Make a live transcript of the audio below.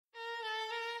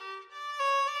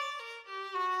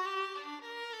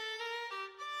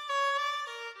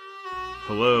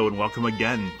Hello and welcome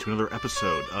again to another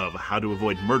episode of How to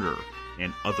Avoid Murder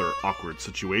and Other Awkward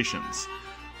Situations.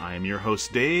 I am your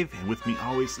host Dave, and with me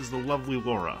always is the lovely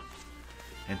Laura.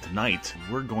 And tonight,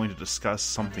 we're going to discuss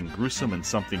something gruesome and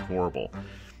something horrible.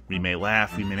 We may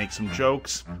laugh, we may make some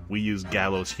jokes, we use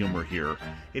gallows humor here.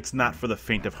 It's not for the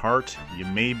faint of heart, you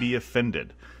may be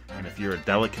offended. And if you're a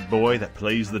delicate boy that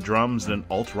plays the drums in an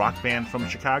alt-rock band from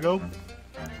Chicago,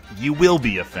 you will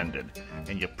be offended.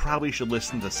 And you probably should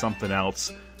listen to something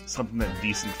else, something that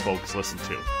decent folks listen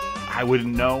to. I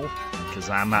wouldn't know, because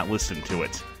I'm not listening to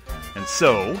it. And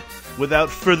so,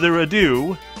 without further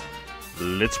ado,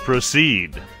 let's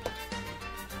proceed.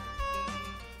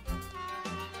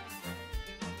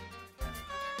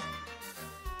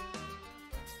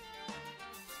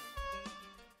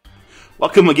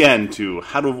 Welcome again to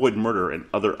How to Avoid Murder and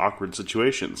Other Awkward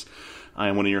Situations. I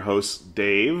am one of your hosts,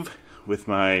 Dave, with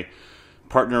my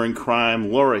partner in crime,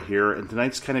 Laura, here, and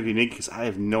tonight's kind of unique because I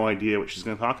have no idea what she's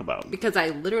going to talk about. Because I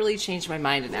literally changed my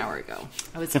mind an hour ago.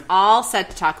 I was all set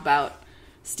to talk about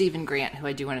Stephen Grant, who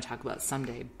I do want to talk about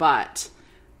someday, but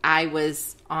I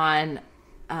was on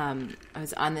the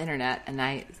internet,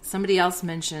 and somebody else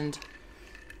mentioned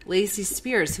Lacey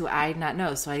Spears, who I did not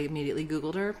know, so I immediately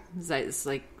Googled her. It's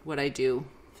like what I do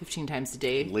 15 times a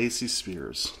day. Lacey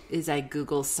Spears. Is I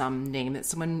Google some name that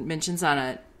someone mentions on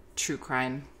a true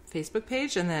crime Facebook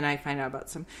page, and then I find out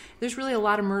about there's really a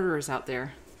lot of murderers out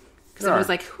there. Because I was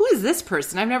like, who is this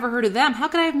person? I've never heard of them. How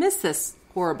could I have missed this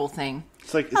horrible thing?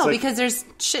 Because there's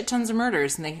shit tons of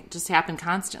murders, and they just happen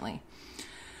constantly.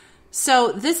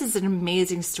 So this is an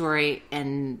amazing story,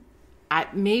 and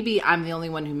maybe I'm the only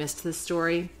one who missed this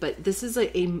story, but this is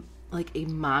a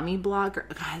mommy blogger.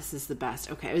 God, this is the best.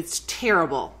 Okay, it's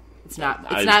terrible. It's not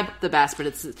the best, but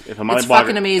it's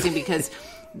fucking amazing because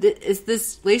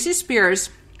this Lacey Spears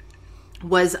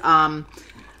was a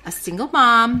single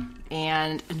mom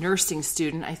and a nursing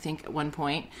student, I think, at one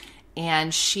point.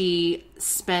 And she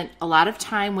spent a lot of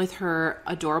time with her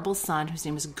adorable son, whose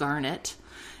name was Garnet.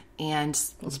 And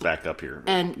let's back up here.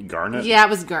 And Garnet? Yeah, it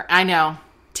was Garnet. I know.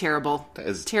 Terrible. That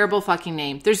is terrible fucking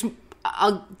name. There's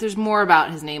more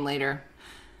about his name later.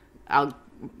 I'll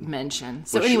mention.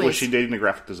 So anyways. Was she dating a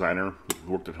graphic designer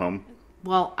who worked at home?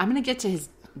 Well, I'm going to get to his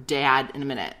dad in a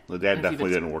minute. The dad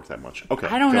definitely didn't work that much. Okay.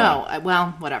 I don't know.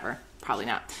 Well, whatever. Probably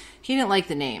not. He didn't like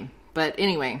the name. But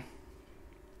anyway.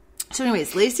 So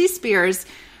anyways, Lacey Spears,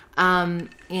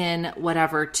 in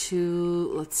whatever,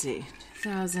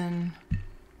 2000.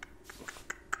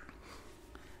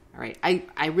 All right.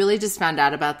 I really just found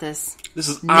out about this. This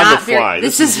is on the fly.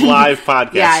 This is live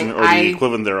podcasting, or the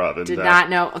equivalent thereof. Did not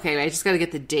know. Okay, I just got to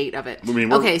get the date of it.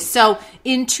 Okay, so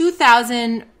in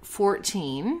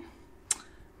 2014,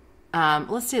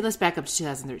 let's back up to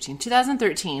 2013.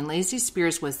 2013, Lacey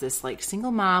Spears was this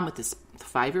single mom with this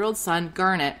 5-year-old son,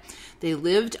 Garnet. They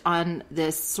lived on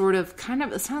this sort of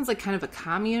it sounds like kind of a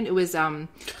commune. It was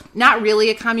not really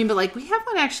a commune, but we have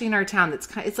one actually in our town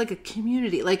it's like a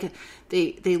community.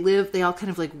 They all kind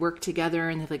of work together,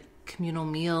 and they have communal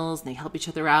meals, and they help each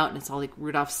other out, and it's all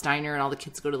Rudolf Steiner, and all the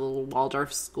kids go to the little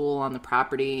Waldorf school on the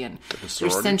property, and they're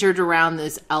centered around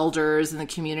those elders in the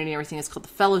community and everything. It's called the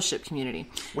Fellowship Community.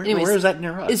 Where is that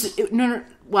near us? No.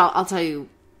 Well, I'll tell you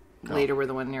later where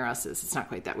the one near us is. It's not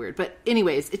quite that weird. But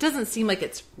anyways, it doesn't seem like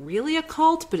it's really a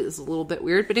cult, but it's a little bit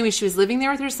weird. But anyway, she was living there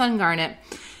with her son, Garnet,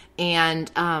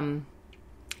 and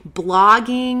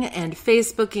blogging and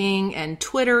Facebooking and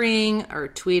tweeting,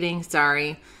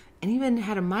 and even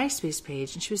had a MySpace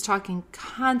page. And she was talking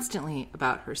constantly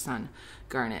about her son,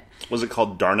 Garnet. Was it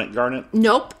called Darn It Garnet?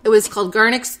 Nope. It was called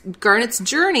Garnet's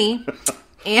Journey.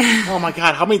 And oh my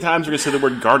God, how many times are we going to say the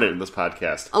word Garnet in this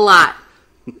podcast? A lot.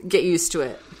 Get used to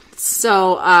it.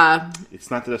 So, it's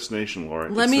not the destination, Laura.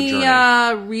 Let me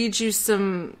read you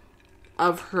some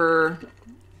of her.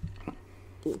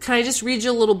 Can I just read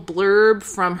you a little blurb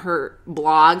from her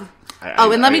blog?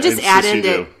 And let me just add in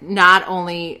that not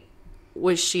only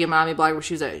was she a mommy blogger, but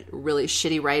she was a really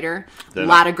shitty writer. A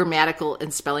lot of grammatical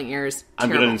and spelling errors. I'm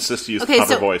going to insist you use the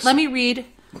proper voice. Let me read.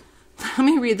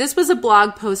 This was a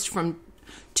blog post from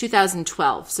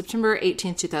 2012, September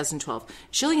 18th, 2012.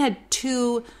 She only had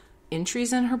 2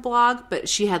 entries in her blog, but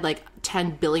she had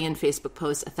 10 billion Facebook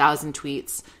posts, 1,000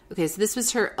 tweets. Okay, so this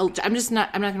was her. I'm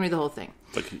not going to read the whole thing.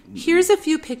 Here's a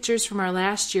few pictures from the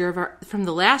last year of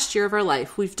our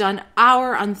life. We've done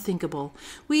our unthinkable.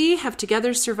 We have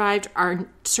together survived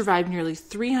nearly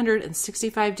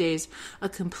 365 days, a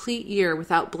complete year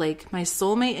without Blake, my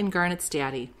soulmate and Garnet's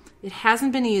daddy. It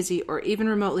hasn't been easy or even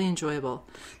remotely enjoyable.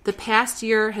 The past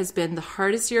year has been the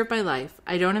hardest year of my life.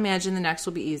 I don't imagine the next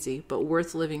will be easy, but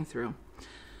worth living through.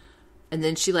 And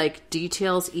then she, like,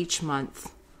 details each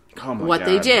month what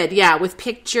they did. Yeah, with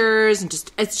pictures and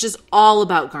it's just all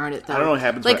about Garnet, though. I don't know what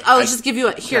happens. Like, I'll just give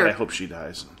you here. God, I hope she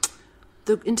dies.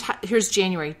 Here's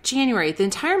January. The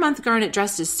entire month, Garnet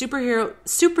dressed as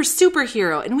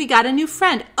superhero, and we got a new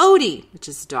friend, Odie, which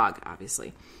is a dog,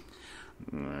 obviously.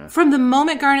 From the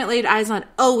moment Garnet laid eyes on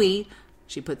Odie,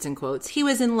 she puts in quotes, he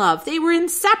was in love. They were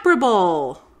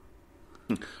inseparable.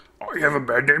 Oh, you have a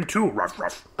bad name too, Ruff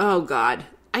Ruff. Oh God,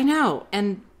 I know.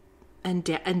 And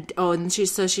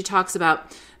she talks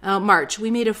about March.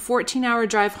 We made a 14-hour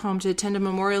drive home to attend a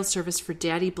memorial service for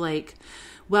Daddy Blake.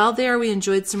 While there, we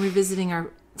enjoyed revisiting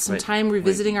our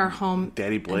home.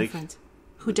 Daddy Blake,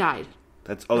 who died.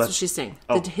 That's what she's saying.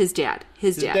 Oh, his dad.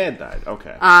 His dad died.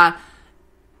 Okay.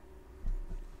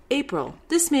 April.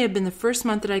 This may have been the first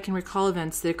month that I can recall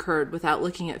events that occurred without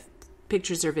looking at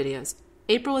pictures or videos.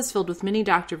 April was filled with many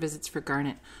doctor visits for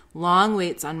Garnet, long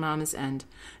waits on Mama's end,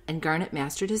 and Garnet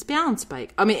mastered his balance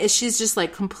bike. I mean, she's just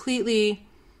like completely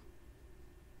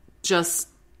just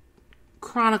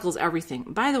chronicles everything.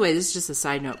 By the way, this is just a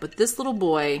side note, but this little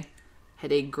boy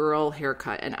had a girl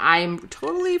haircut, and I'm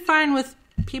totally fine with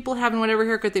people having whatever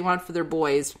haircut they want for their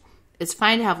boys. It's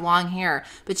fine to have long hair,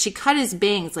 but she cut his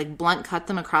bangs, like blunt cut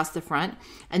them across the front,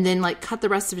 and then like cut the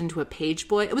rest of it into a page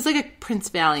boy. It was like a Prince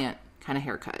Valiant kind of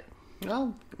haircut.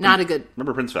 Well, not a good.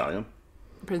 Remember Prince Valium?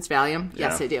 Prince Valium?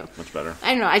 Yes, yeah, I do. Much better.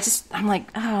 I don't know. I'm like,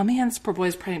 oh man, this poor boy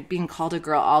is probably being called a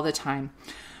girl all the time.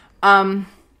 For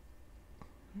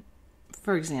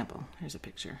example, here's a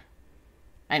picture.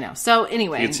 I know. So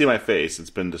anyway, you can see my face. It's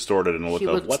been distorted and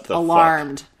what the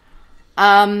alarmed. Fuck?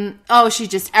 She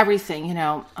just everything, you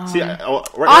know. See,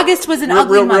 August was an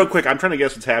ugly month. Real quick, I'm trying to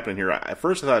guess what's happening here. At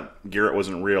first, I thought Garrett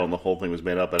wasn't real and the whole thing was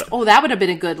made up. But that would have been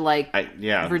a good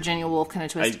yeah, Virginia Woolf kind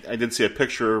of twist. I did see a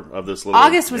picture of this little.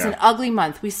 August was an ugly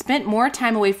month. We spent more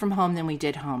time away from home than we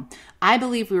did home. I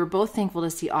believe we were both thankful to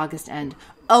see August end.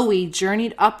 We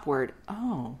journeyed upward.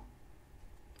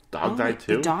 Dog died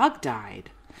too? The dog died.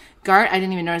 I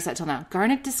didn't even notice that till now.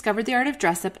 Garnet discovered the art of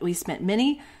dress-up. We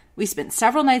spent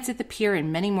several nights at the pier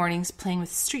and many mornings playing with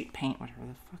street paint. Whatever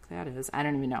the fuck that is. I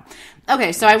don't even know.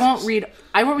 Okay, so I won't read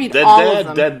all of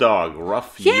them. Dead dog.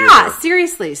 Rough year. Yeah,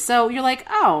 seriously. So you're like,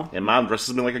 oh. And Mom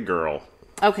dresses me like a girl.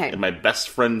 Okay. And my best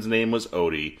friend's name was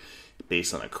Odie,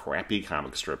 based on a crappy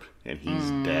comic strip. And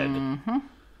he's dead. Mm-hmm.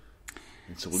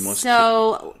 And so we must.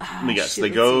 Let me guess. They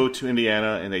go to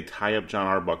Indiana and they tie up John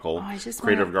Arbuckle,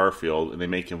 creator of Garfield, and they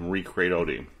make him recreate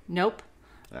Odie. Nope.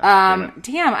 Damn,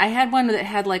 I had one that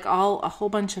had like a whole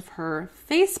bunch of her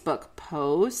Facebook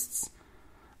posts.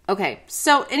 Okay,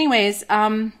 so anyways,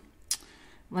 let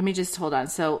me just hold on.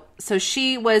 So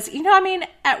she was,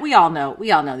 we all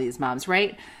know these moms,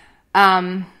 right?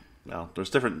 Well, there's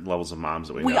different levels of moms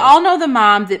that we know. We all know the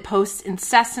mom that posts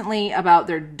incessantly about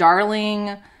their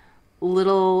darling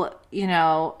little,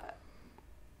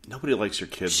 Nobody likes your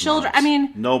kids. Children. Moms. I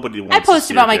mean, nobody wants. I post to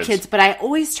see about my kids. kids, but I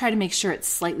always try to make sure it's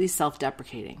slightly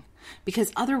self-deprecating,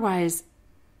 because otherwise,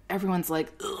 everyone's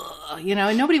like, ugh,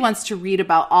 and nobody wants to read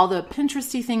about all the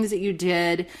Pinteresty things that you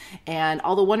did and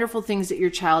all the wonderful things that your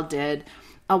child did.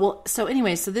 So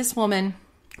this woman.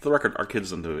 For the record, our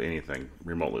kids don't do anything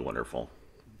remotely wonderful.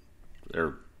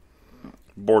 They're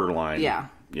borderline,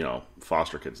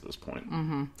 foster kids at this point.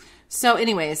 Mm-hmm. So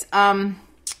anyways,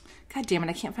 God damn it,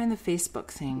 I can't find the Facebook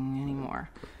thing anymore.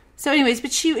 So anyways,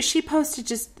 but she posted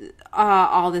just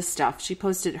all this stuff. She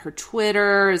posted her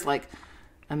Twitter is like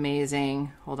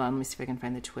amazing. Hold on, let me see if I can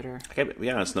find the Twitter. I gotta be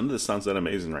honest, none of this sounds that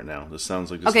amazing right now. This sounds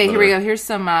like just here we go. Here's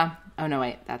some. Oh no,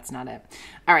 wait, that's not it.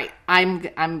 All right, I'm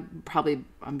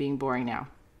being boring now.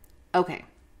 Okay.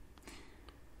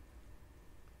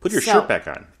 Put your shirt back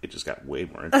on. It just got way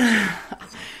more interesting.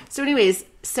 So anyways,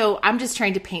 I'm just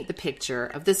trying to paint the picture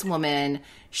of this woman.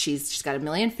 She's got a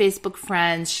million Facebook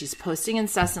friends. She's posting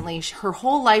incessantly. Her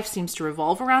whole life seems to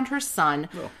revolve around her son.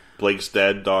 Well, Blake's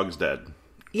dead. Dog's dead.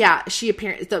 Yeah,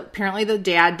 apparently the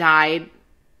dad died.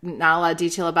 Not a lot of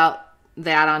detail about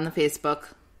that on the Facebook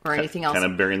or anything else.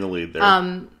 Kind of burying the lead there.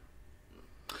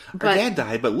 Our dad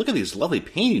died, but look at these lovely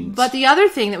paintings. But the other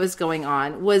thing that was going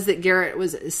on was that Garrett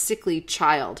was a sickly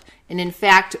child. And in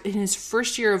fact, in his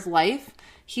first year of life,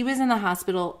 he was in the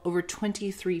hospital over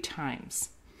 23 times.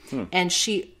 And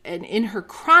in her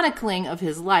chronicling of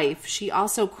his life, she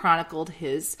also chronicled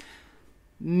his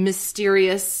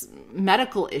mysterious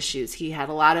medical issues. He had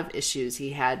a lot of issues. He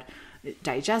had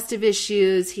digestive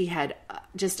issues. He had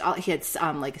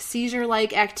like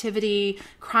seizure-like activity,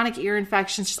 chronic ear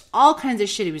infections, just all kinds of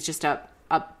shit. He was just a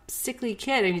sickly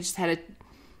kid, and he just had a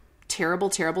terrible,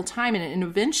 terrible time. And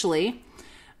eventually,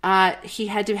 he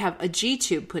had to have a G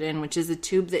tube put in, which is a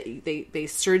tube that they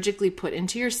surgically put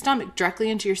into your stomach, directly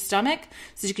into your stomach,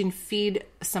 so you can feed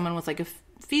someone with like a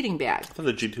feeding bag. I thought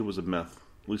the G tube was a myth.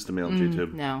 At least the male G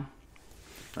tube. No.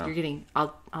 Oh. You're getting...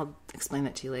 I'll explain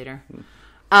that to you later.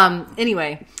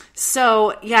 Anyway,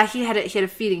 so yeah, he had a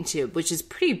feeding tube, which is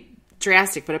pretty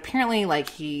drastic, but apparently like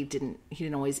he didn't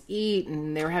always eat,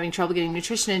 and they were having trouble getting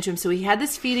nutrition into him, so he had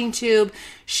this feeding tube.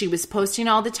 She was posting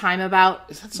all the time about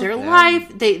their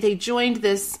life. They joined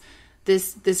this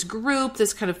group,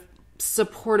 this kind of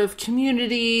supportive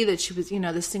community that she was,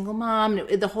 the single mom.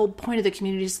 The whole point of the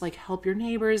community is to like help your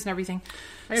neighbors and everything.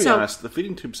 I gotta be honest, the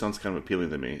feeding tube sounds kind of appealing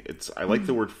to me. I like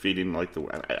the word feeding. I like the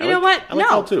I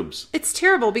like all tubes. It's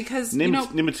terrible because name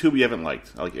a tube you haven't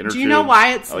liked. I like inner tubes. Do you know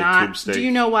why it's I like not? Tube steak. Do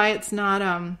you know why it's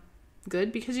not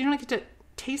good? Because you don't get to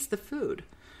taste the food.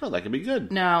 Well, that could be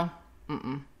good. No.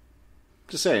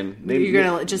 Just saying. You're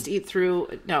gonna just eat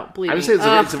through. No, believe me. I'm just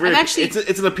saying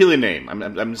it's an appealing name.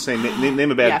 I'm just saying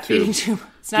name a bad tube. Feeding tube.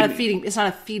 It's not a feeding. It's not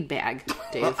a feed bag,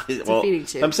 Dave. It's a feeding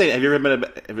tube. I'm saying, has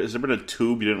there been a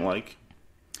tube you didn't like?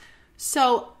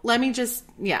 So let me just.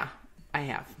 Yeah, I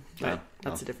have. But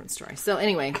that's a different story. So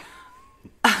anyway,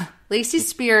 Lacey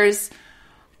Spears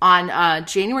on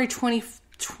January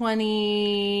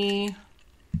 2020.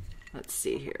 Let's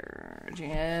see here.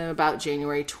 About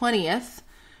January 20th.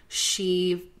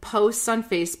 She posts on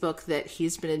Facebook that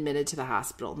he's been admitted to the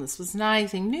hospital. And this was not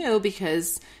anything new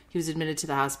because he was admitted to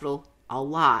the hospital a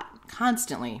lot,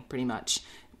 constantly, pretty much,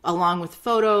 along with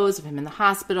photos of him in the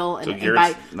hospital. So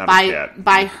and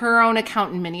by her own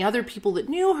account and many other people that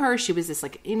knew her, she was this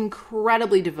like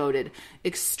incredibly devoted,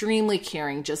 extremely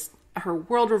caring, just her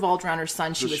world revolved around her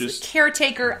son. She was the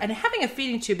caretaker, and having a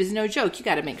feeding tube is no joke. You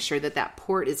got to make sure that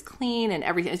port is clean and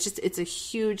everything. It's a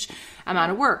huge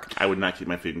amount of work. I would not keep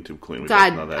my feeding tube clean.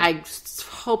 I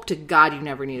hope to God you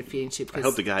never need a feeding tube. I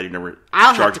hope to God you never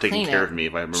I'll charge taking care of me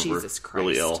if I'm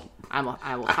really ill.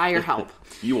 I will hire help.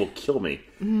 You will kill me.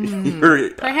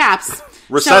 Perhaps.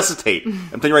 Resuscitate.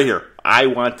 I'm telling you right here. I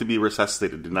want to be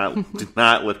resuscitated. Do not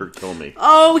let her kill me.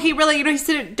 Oh, he really, he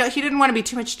said he didn't want to be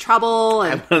too much trouble.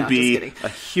 And, I want to be a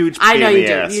huge pain in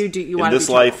the ass. You do. You in want this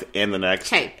to be life and the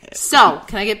next. Okay, so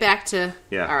can I get back to?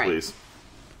 Yeah, all right. Please.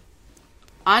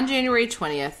 On January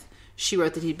 20th, she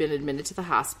wrote that he'd been admitted to the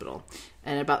hospital.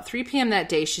 And about 3 p.m. that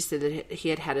day, she said that he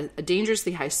had a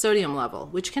dangerously high sodium level,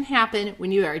 which can happen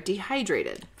when you are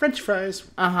dehydrated. French fries.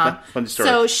 Fun story.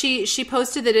 So she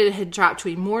posted that it had dropped to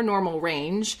a more normal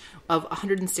range of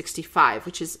 165,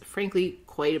 which is frankly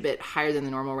quite a bit higher than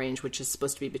the normal range, which is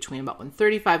supposed to be between about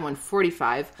 135 and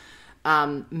 145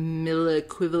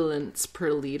 milliequivalents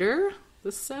per liter.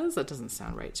 This says that doesn't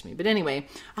sound right to me, but anyway,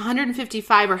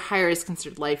 155 or higher is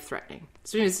considered life-threatening.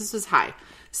 So anyways, this was high.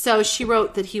 So she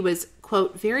wrote that he was,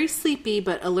 quote, very sleepy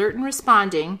but alert and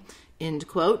responding, end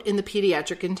quote, in the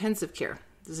pediatric intensive care.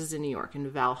 This is in New York, in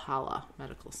Valhalla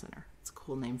Medical Center. It's a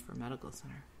cool name for a medical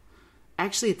center.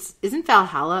 Actually, wasn't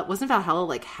Valhalla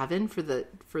like heaven for the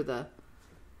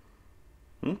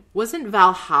Wasn't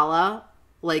Valhalla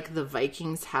like the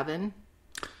Vikings' heaven?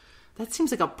 That seems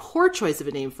like a poor choice of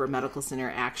a name for a medical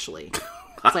center, actually.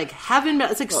 It's like heaven,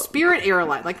 it's like Spirit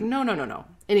Airline. Like, no.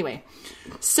 Anyway,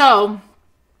 so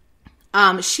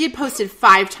she had posted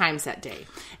 5 times that day.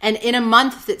 And in a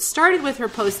month that started with her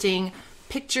posting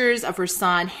pictures of her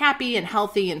son happy and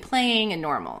healthy and playing and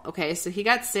normal. Okay, so he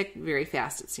got sick very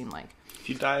fast, it seemed like. If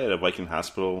you die at a Viking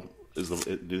hospital,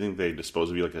 do you think they dispose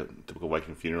of you like a typical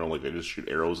Viking funeral? Like they just shoot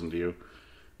arrows into you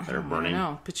that are burning? I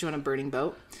don't know. Put you on a burning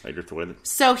boat. I drift away.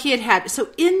 So so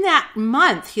in that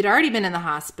month, he'd already been in the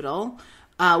hospital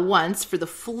once for the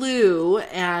flu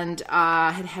and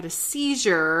had a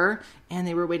seizure, and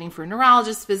they were waiting for a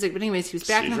neurologist visit. But anyways, he was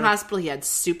back in the hospital. He had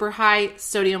super high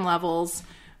sodium levels.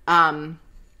 Then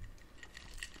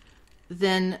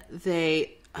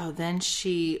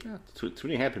she... Yeah, too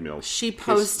many Happy Meals. She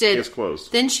posted... Case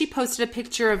closed. Then she posted a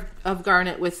picture of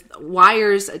Garnet with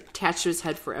wires attached to his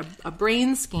head for a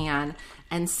brain scan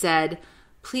and said,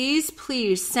 please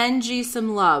send G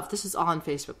some love. This is all on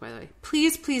Facebook, by the way.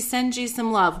 Please send G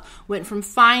some love. Went from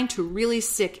fine to really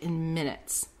sick in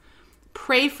minutes.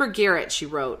 Pray for Garrett, she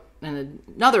wrote in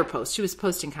another post. She was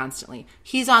posting constantly.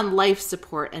 He's on life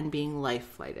support and being life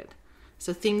flighted.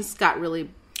 So things got really...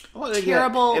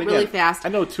 terrible, really fast. I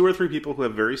know 2 or 3 people who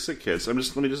have very sick kids. Let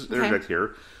me just interject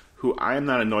here. Who I am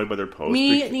not annoyed by their posts.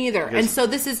 Me neither. And so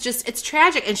this is just, it's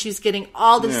tragic. And she's getting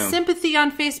all the sympathy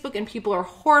on Facebook, and people are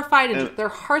horrified, and their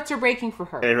hearts are breaking for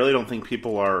her. I really don't think the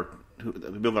people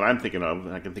that I'm thinking of,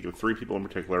 and I can think of 3 people in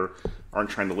particular,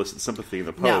 aren't trying to elicit sympathy in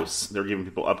the posts. No. They're giving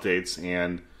people updates,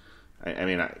 and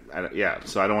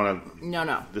so I don't want to...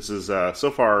 No. This is,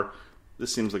 so far...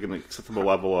 This seems like an acceptable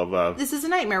level of... This is a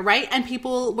nightmare, right? And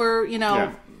people were,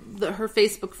 her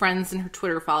Facebook friends and her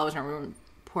Twitter followers were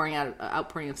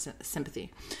outpouring of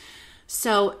sympathy.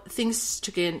 So things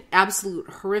took an absolute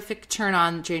horrific turn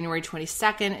on January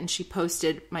 22nd, and she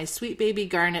posted, "My sweet baby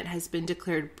Garnet has been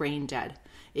declared brain dead.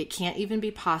 It can't even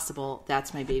be possible.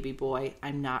 That's my baby boy.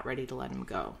 I'm not ready to let him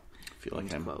go." I feel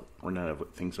like we're not having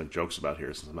things like jokes about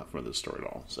here since I'm not familiar with this story at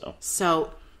all.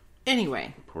 So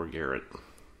anyway. Poor Garrett.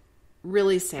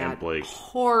 Really sad. And Blake.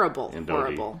 Horrible.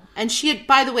 And she had,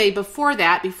 by the way, before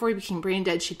he became brain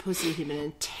dead, she posted he'd been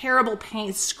in terrible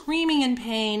pain, screaming in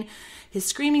pain. His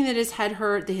screaming that his head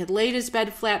hurt. They had laid his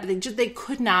bed flat, but they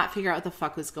could not figure out what the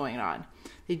fuck was going on.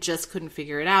 They just couldn't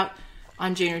figure it out.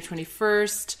 On January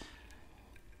 21st,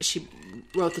 she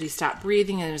wrote that he stopped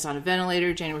breathing and was on a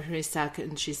ventilator. January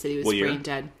 22nd, she said he was brain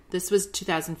dead. This was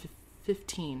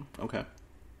 2015. Okay.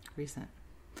 Recent.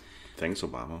 Thanks,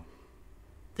 Obama.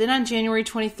 Then on January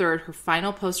 23rd, her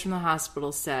final post from the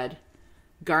hospital said,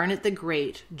 "Garnet the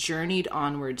Great journeyed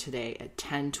onward today at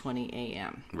 10:20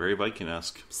 a.m. Very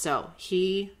Viking-esque. So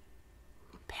he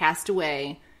passed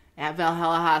away at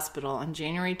Valhalla Hospital on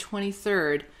January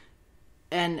 23rd,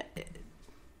 and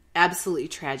absolutely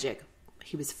tragic.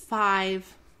 He was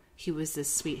 5. He was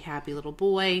this sweet, happy little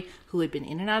boy who had been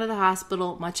in and out of the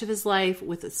hospital much of his life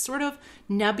with a sort of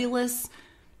nebulous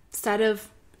set of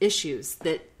issues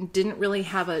that didn't really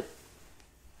have a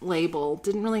label,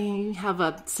 didn't really have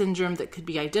a syndrome that could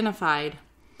be identified.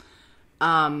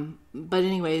 But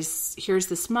anyways, here's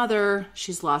this mother.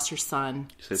 She's lost her son.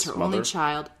 It's her only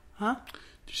child. Huh?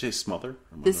 Did you say smother?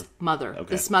 Or mother? This mother. Okay.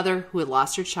 This mother who had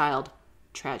lost her child.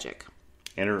 Tragic.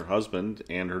 And her husband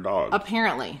and her dog.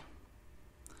 Apparently.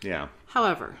 Yeah.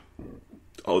 However.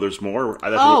 Oh, there's more?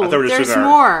 There's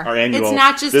more. Our annual, it's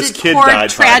not just a poor,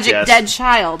 tragic, dead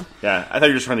child. Yeah, I thought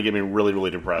you were just trying to get me really, really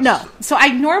depressed. No. So I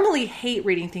normally hate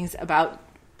reading things about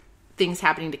things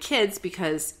happening to kids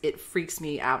because it freaks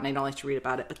me out and I don't like to read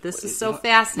about it. But this is so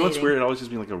fascinating. You know what's weird? It always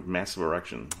gives me like a massive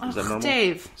erection. Is that normal?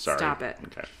 Dave, sorry. Stop it.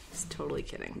 Okay. Just totally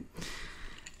kidding.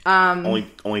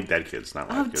 Only dead kids, not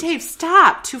live kids. Dave,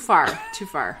 stop. Too far.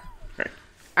 Okay.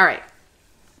 All right.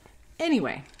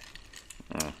 Anyway.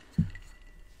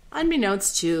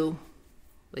 Unbeknownst to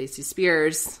Lacey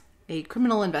Spears, a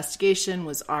criminal investigation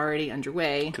was already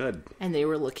underway. Good. And they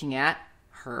were looking at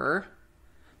her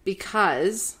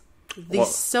because the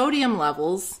sodium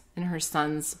levels in her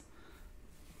son's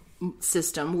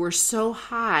system were so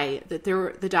high that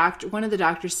one of the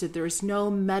doctors said there was no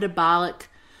metabolic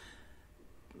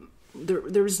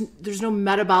there's no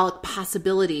metabolic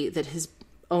possibility that his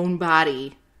own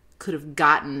body could have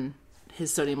gotten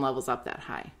his sodium levels up that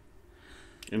high.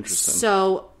 Interesting.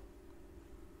 So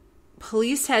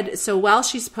while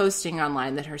she's posting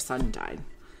online that her son died,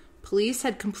 police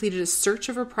had completed a search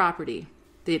of her property.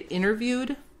 They had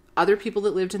interviewed other people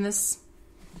that lived in this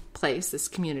place, this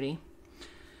community,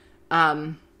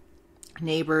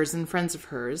 neighbors and friends of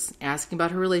hers, asking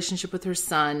about her relationship with her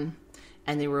son,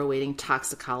 and they were awaiting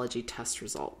toxicology test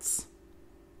results.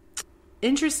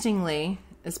 Interestingly,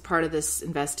 as part of this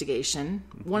investigation,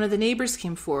 one of the neighbors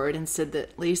came forward and said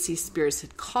that Lacey Spears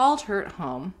had called her at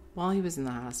home while he was in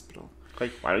the hospital.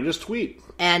 Like, why don't you just tweet?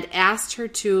 And asked her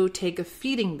to take a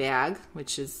feeding bag,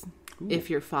 which is, if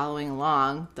you're following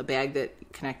along, the bag that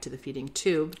connect to the feeding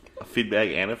tube. A feed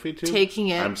bag and a feed tube? Taking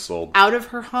it I'm sold. Out of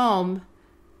her home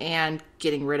and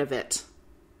getting rid of it.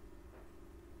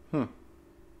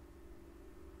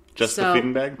 Just the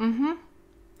feeding bag? Mm-hmm.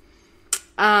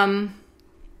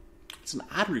 It's an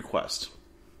odd request.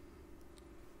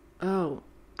 Oh.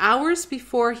 Hours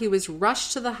before he was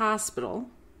rushed to the hospital.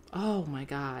 Oh, my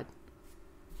God.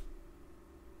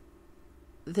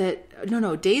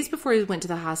 Days before he went to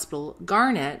the hospital,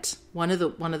 Garnet, one of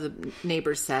the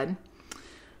neighbors said,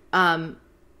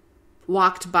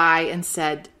 walked by and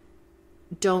said,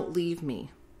 "Don't leave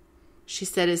me." She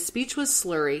said his speech was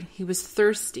slurry, he was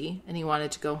thirsty, and he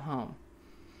wanted to go home.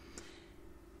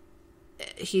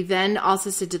 He then also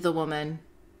said to the woman,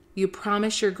 "You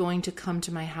promise you're going to come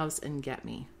to my house and get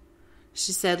me."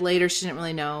 She said later she didn't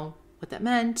really know what that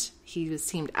meant. He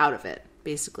seemed out of it,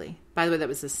 basically. By the way, that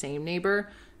was the same neighbor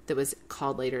that was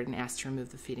called later and asked to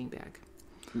remove the feeding bag.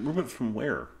 Remove it from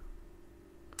where?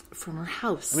 From her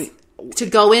house. To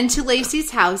go into Lacey's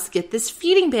house, get this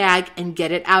feeding bag, and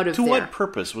get it out of there. To what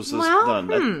purpose was this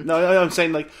done? No, I'm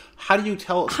saying, like, how do you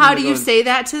tell... How do you say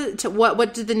that to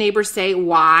what did the neighbor say?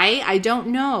 Why? I don't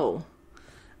know.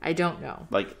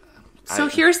 Like... So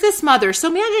here's this mother. So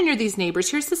imagine you're these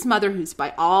neighbors. Here's this mother who's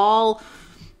by all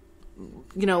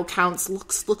accounts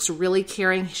looks really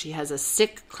caring. She has a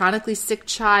chronically sick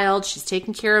child. She's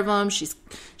taking care of him.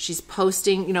 She's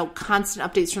posting,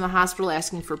 constant updates from the hospital,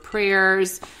 asking for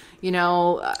prayers.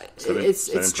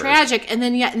 It's tragic. And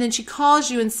then she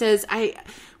calls you and says,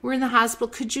 we're in the hospital.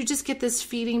 Could you just get this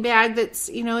feeding bag that's,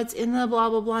 it's in the blah,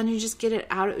 blah, blah, and you just get it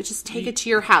out. Just take it to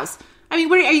your house. I mean,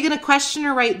 are you going to question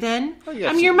her right then? Oh,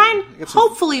 yeah, your mind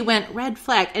hopefully went red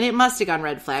flag, and it must have gone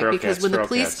red flag because when the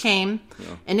police came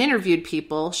and interviewed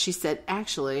people, she said,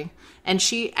 actually, and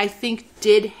she, I think,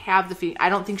 did have the feeding. I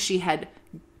don't think she had,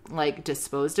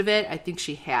 disposed of it. I think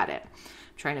she had it.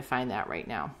 I'm trying to find that right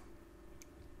now.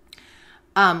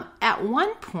 At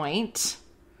one point,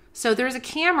 so there was a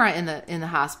camera in the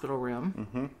hospital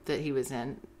room that he was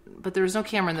in, but there was no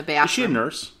camera in the bathroom. Is she a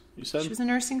nurse? You said? She was a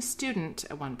nursing student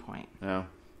at one point. Yeah.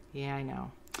 Yeah, I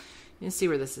know. You see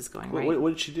where this is going, right? What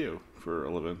did she do for a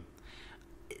living?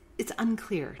 It's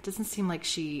unclear. It doesn't seem like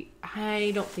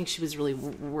I don't think she was really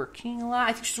working a lot.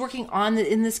 I think she was working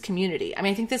in this community. I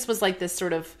mean, I think this was this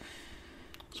sort of...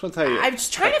 I want to tell you, I'm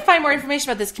just trying to find more information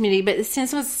about this community, but it's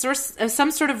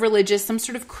some sort of religious, some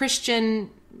sort of Christian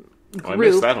group. I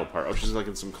missed that whole part. Oh, she's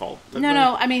in some cult.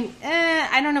 No. I mean,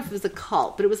 I don't know if it was a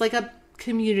cult, but it was a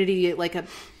community,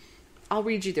 I'll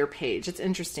read you their page. It's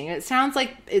interesting. It sounds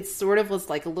like it sort of was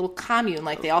like a little commune.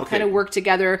 They all kind of worked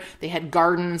together. They had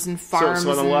gardens and farms. So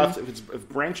on the left, if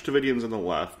Branch Davidian's on the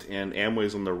left and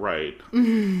Amway's on the right,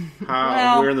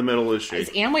 where in the middle is she? Is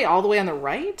Amway all the way on the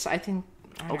right? I think.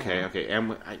 Okay.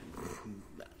 Amway.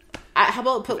 How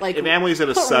about put if Amway's at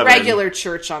a 7, regular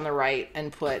church on the right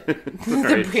and put the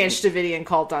Branch Davidian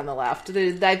cult on the left.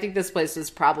 I think this place is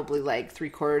probably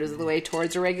 3/4 of the way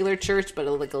towards a regular church, but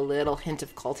a little hint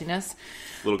of cultiness.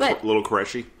 Little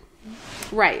Koreshi.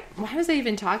 Right. Why was I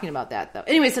even talking about that though?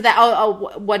 Anyway, so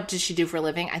what did she do for a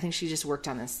living? I think she just worked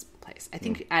on this place. I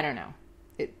think I don't know.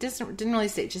 It didn't really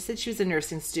say. It just said she was a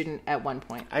nursing student at one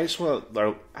point. I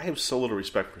have so little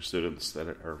respect for students that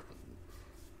are,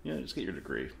 just get your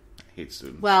degree. I hate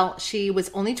students. Well, she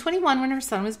was only 21 when her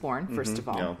son was born, first of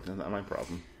all. No, not my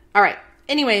problem. All right.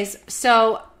 Anyways,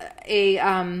 so a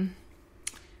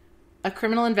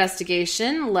criminal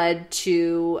investigation led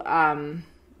to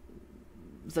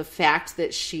the fact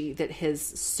that his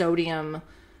sodium,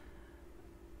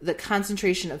 the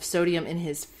concentration of sodium in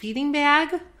his feeding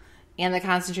bag and the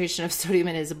concentration of sodium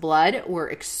in his blood were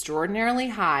extraordinarily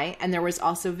high. And there was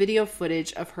also video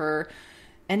footage of her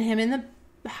and him in the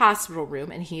hospital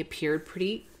room, and he appeared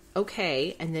pretty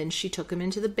okay. And then she took him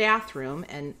into the bathroom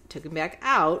and took him back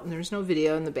out, and there's no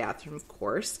video in the bathroom, of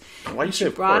course. Why do you say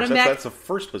of course? That's the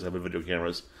first place I have video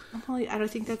cameras. Well, I don't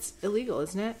think that's illegal,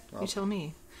 isn't it? Well, you tell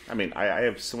me. I mean, I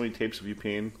have so many tapes of you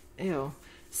peeing. Ew.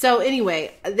 So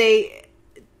anyway,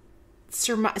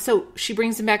 so she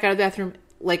brings him back out of the bathroom.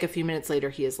 A few minutes later,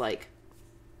 he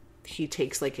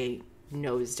takes a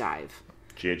nosedive.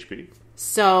 GHB.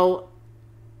 So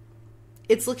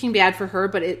it's looking bad for her,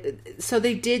 but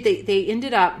they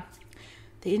ended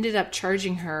up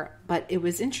charging her, but it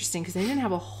was interesting because they didn't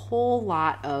have a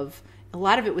lot of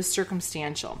it was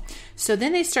circumstantial. So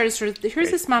then they started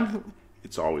this mom who...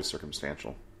 It's always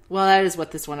circumstantial. Well, that is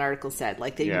what this one article said.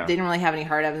 They didn't really have any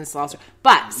hard evidence.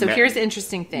 But, here's the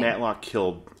interesting thing. Matlock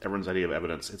killed everyone's idea of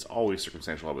evidence. It's always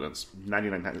circumstantial evidence.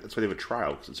 99 times. That's why they have a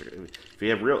trial. If you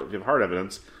have hard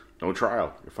evidence, no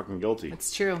trial. You're fucking guilty.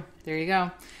 It's true. There you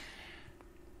go.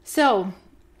 So,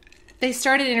 they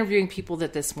started interviewing people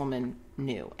that this woman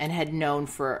knew and had known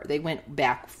they went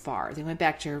back far. They went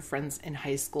back to her friends in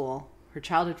high school, her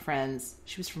childhood friends.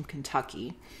 She was from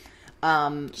Kentucky.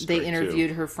 They interviewed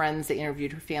her friends, they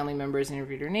interviewed her family members, they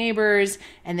interviewed her neighbors,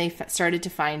 and they started to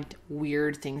find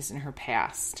weird things in her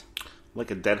past.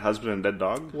 Like a dead husband and a dead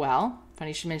dog? Well,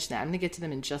 funny you should mention that. I'm going to get to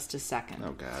them in just a second.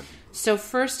 Oh, God. So,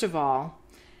 first of all,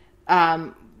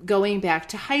 going back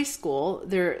to high school,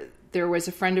 there was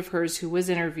a friend of hers who was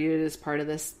interviewed as part of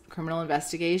this criminal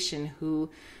investigation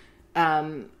who...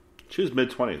 she was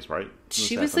mid-20s, right?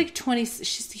 She was 20.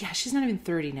 She's not even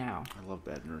 30 now. I love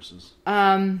bad nurses.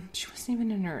 She wasn't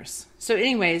even a nurse. So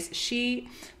anyways,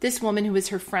 this woman who was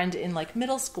her friend in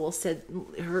middle school said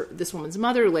this woman's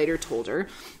mother later told her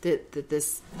that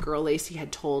this girl Lacey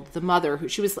had told the mother who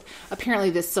she was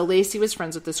apparently so Lacey was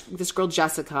friends with this girl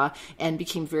Jessica and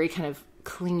became very kind of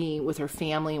clingy with her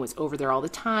family and was over there all the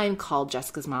time, called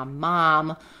Jessica's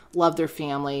mom, loved their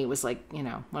family, was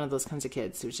one of those kinds of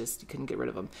kids who just, you couldn't get rid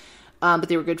of them. But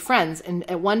they were good friends. And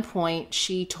at one point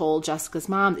she told Jessica's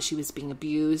mom that she was being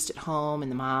abused at home,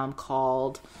 and the mom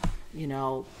called,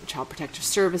 Child Protective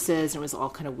Services, and it was all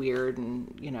kind of weird.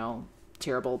 And,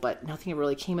 terrible, but nothing ever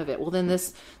really came of it. Well, then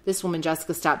this woman,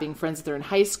 Jessica, stopped being friends with her in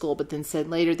high school, but then said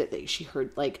later that she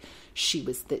heard she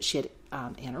had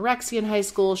anorexia in high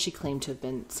school. She claimed to have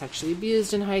been sexually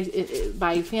abused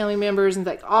by family members and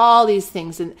like all these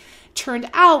things. And it turned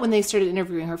out when they started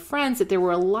interviewing her friends that there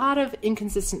were a lot of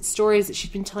inconsistent stories that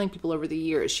she'd been telling people over the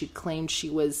years. She'd claimed she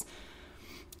was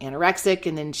anorexic,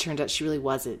 and then it turned out she really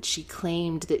wasn't. She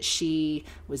claimed that she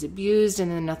was abused,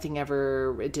 and then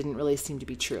it didn't really seem to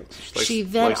be true. She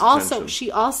likes attention.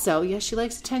 She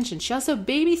likes attention. She also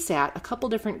babysat a couple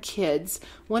different kids,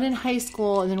 one in high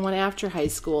school and then one after high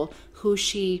school, who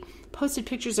she posted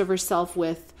pictures of herself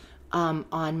with on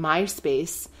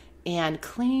MySpace and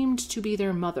claimed to be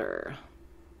their mother.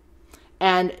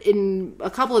 And in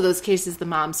a couple of those cases, the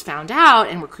moms found out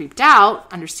and were creeped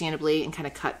out, understandably, and kind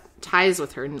of cut ties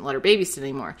with her and didn't let her babysit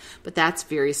anymore. But that's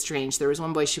very strange. There was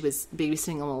one boy, she was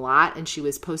babysitting him a lot, and she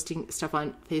was posting stuff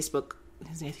on Facebook.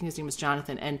 I think his name was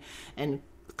Jonathan, and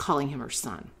calling him her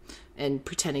son and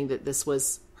pretending that this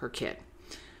was her kid.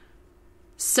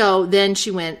 So then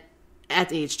she went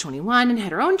at age 21 and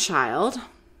had her own child,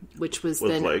 which was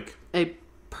then Blake. A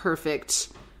perfect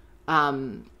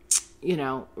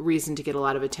reason to get a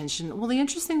lot of attention. Well, the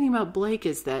interesting thing about Blake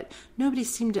is that nobody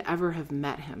seemed to ever have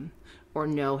met him or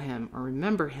know him or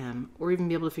remember him or even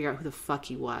be able to figure out who the fuck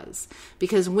he was.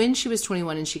 Because when she was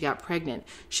 21 and she got pregnant,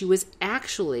 she was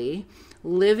actually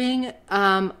living in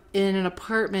an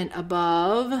apartment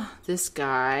above this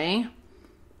guy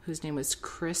whose name was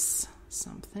Chris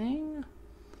something.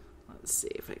 Let's see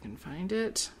if I can find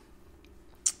it.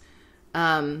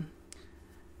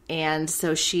 And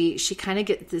so she kind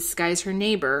of this guy's her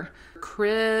neighbor,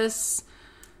 Chris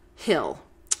Hill.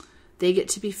 They get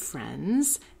to be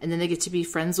friends, and then they get to be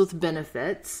friends with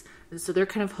benefits. And so they're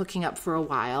kind of hooking up for a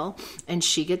while, and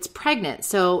she gets pregnant.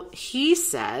 So he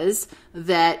says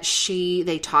that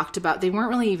they talked about, they weren't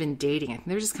really even dating. I think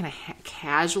they were just kind of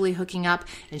casually hooking up,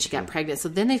 and she got pregnant. So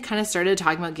then they kind of started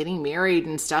talking about getting married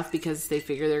and stuff because they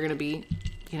figure they're going to be,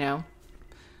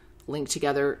 linked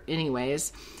together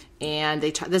anyways. And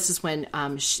this is when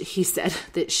he said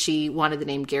that she wanted the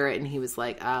name Garrett, and he was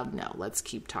like, no, let's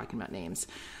keep talking about names.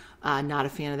 Not a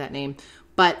fan of that name.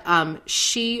 But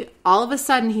all of a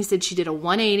sudden, he said she did a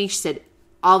 180. She said,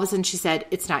 all of a sudden, she said,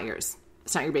 it's not yours.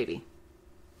 It's not your baby.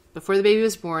 Before the baby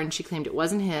was born, she claimed it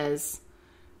wasn't his.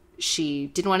 She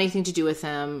didn't want anything to do with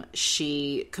him.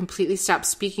 She completely stopped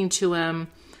speaking to him.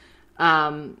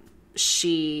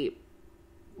 She,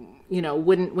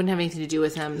 wouldn't have anything to do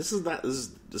with him.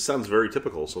 This sounds very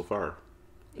typical so far.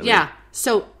 Yeah.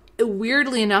 So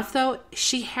weirdly enough, though,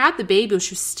 she had the baby.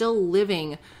 She was still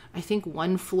living, I think,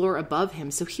 one floor above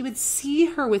him. So he would see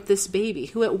her with this baby,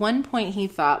 who at one point he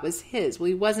thought was his. Well,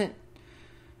 he wasn't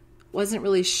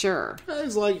really sure.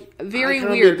 It's like very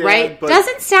weird, dad, right?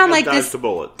 Doesn't sound like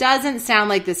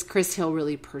this Chris Hill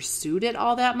really pursued it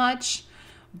all that much.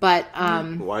 But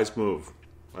wise move.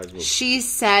 She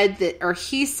said that, or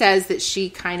he says that she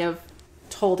kind of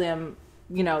told him,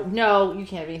 no, you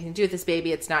can't have anything to do with this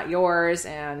baby. It's not yours.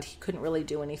 And he couldn't really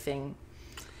do anything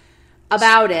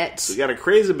about it. So you got a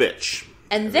crazy bitch.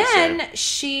 And then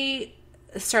she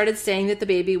started saying that the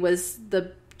baby was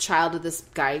the child of this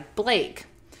guy, Blake.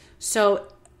 So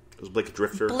was Blake a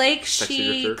drifter? Blake,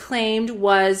 she claimed,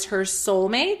 was her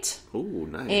soulmate. Ooh,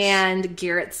 nice. And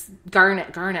Garnet,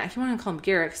 I can't want to call him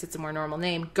Garrett because it's a more normal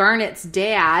name. Garnet's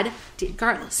dad,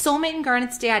 soulmate and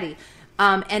Garnet's daddy.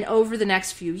 And over the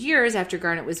next few years after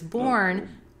Garnet was born,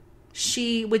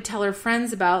 she would tell her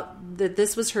friends about that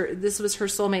this was her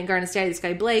soulmate and Garnet's daddy, this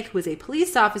guy Blake, who was a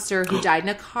police officer who died in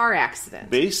a car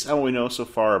accident. Based on what we know so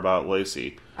far about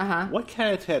Lacey, what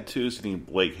kind of tattoos do you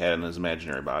think Blake had on his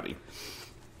imaginary body?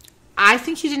 I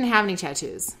think he didn't have any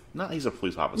tattoos. No, he's a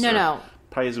police officer. No.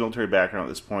 Probably has a military background at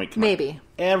this point. Maybe.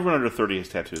 Everyone under 30 has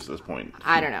tattoos at this point.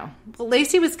 I don't know. Well,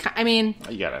 Lacey was,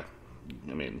 maybe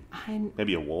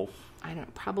a wolf. I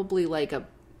don't, probably like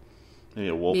maybe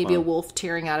a wolf. Maybe a wolf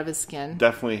tearing out of his skin.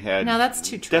 Definitely had. No, that's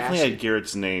too trashy. Definitely had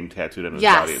Garrett's name tattooed on his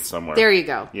body somewhere. There you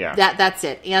go. Yeah. That's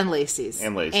it. And Lacey's.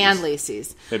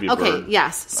 Maybe a bird.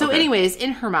 Yes. So anyways,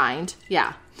 in her mind,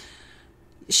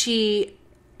 she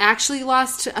actually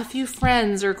lost quite a few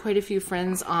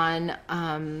friends on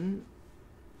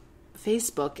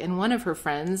Facebook, and one of her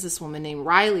friends, this woman named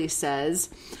Riley, says,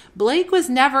 Blake was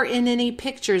never in any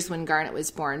pictures when Garnet was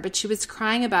born, but she was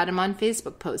crying about him on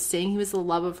Facebook posts, saying he was the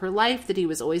love of her life, that he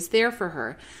was always there for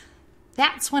her.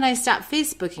 That's when I stopped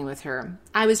Facebooking with her.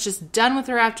 I was just done with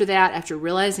her after that, after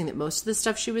realizing that most of the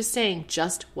stuff she was saying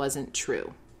just wasn't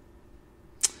true.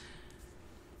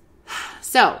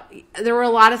 So, there were a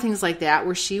lot of things like that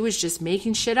where she was just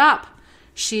making shit up.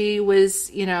 She was,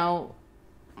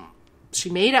 She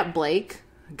made up Blake.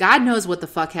 God knows what the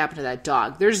fuck happened to that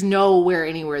dog. There's nowhere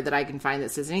anywhere that I can find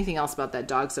that says anything else about that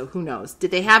dog, so who knows?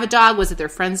 Did they have a dog? Was it their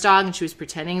friend's dog and she was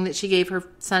pretending that she gave her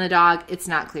son a dog? It's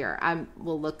not clear.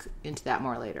 We'll look into that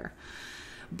more later.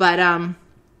 But,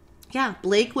 yeah,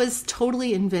 Blake was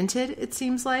totally invented, it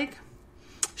seems like.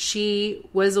 She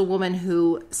was a woman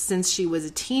who, since she was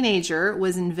a teenager,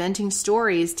 was inventing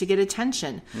stories to get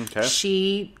attention. Okay.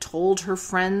 She told her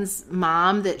friend's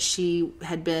mom that she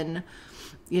had been,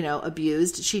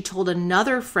 abused. She told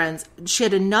she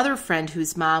had another friend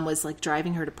whose mom was like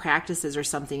driving her to practices or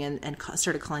something and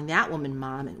started calling that woman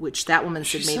mom, which that woman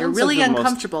said made her really like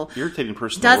uncomfortable. Irritating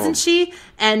person. Doesn't she?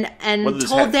 And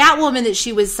told that woman that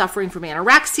she was suffering from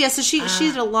anorexia. So she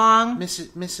did a long...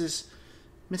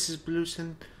 Mrs.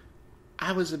 Blusen,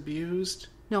 I was abused.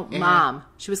 No, mom.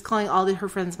 She was calling all her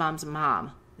friends' moms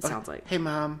mom, it sounds like. Hey,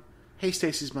 mom. Hey,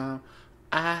 Stacy's mom.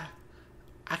 I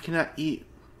cannot eat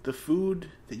the food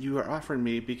that you are offering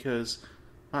me because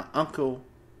my uncle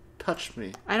touched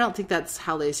me. I don't think that's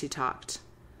how Lacey talked.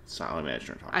 That's how I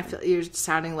imagine her talking. I feel you're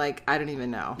sounding like I don't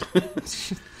even know.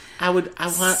 I want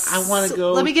to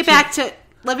go. Let me get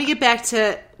back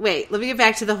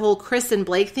to the whole Chris and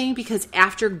Blake thing, because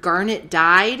after Garnet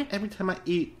died, every time I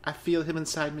eat, I feel him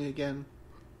inside me again.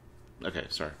 Okay,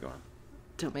 sorry, go on.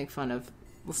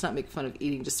 Let's not make fun of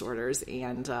eating disorders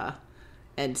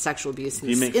and sexual abuse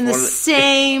in the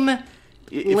same lame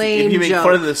if you make joke.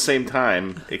 fun of it at the same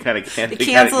time, it kind of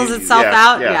cancels itself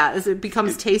out. Yeah, as it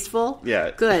becomes tasteful. Yeah,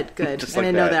 good. I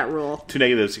didn't know that rule. Two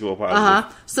negatives equal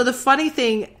positive. So the funny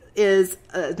thing is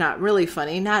not really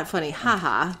funny, not funny,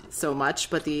 haha, so much,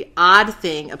 but the odd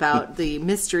thing about the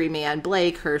mystery man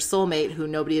Blake, her soulmate, who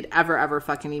nobody had ever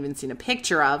fucking even seen a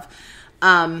picture of,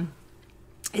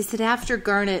 is that after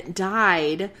Garnet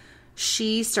died,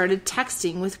 she started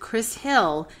texting with Chris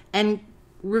Hill and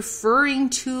referring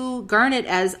to Garnet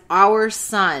as our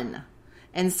son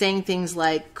and saying things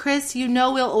like, Chris,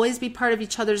 we'll always be part of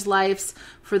each other's lives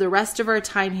for the rest of our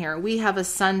time here. We have a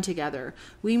son together.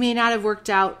 We may not have worked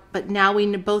out, but now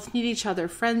we both need each other,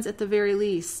 friends at the very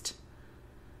least.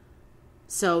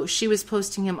 So she was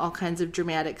posting him all kinds of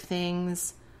dramatic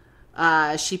things.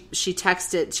 She was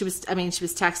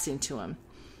texting to him.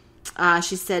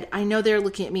 She said, I know they're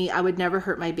looking at me. I would never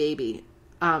hurt my baby.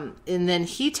 And then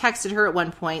he texted her at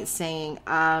one point saying,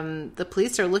 the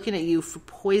police are looking at you for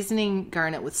poisoning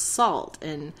Garnet with salt.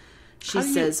 And she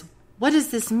says, what does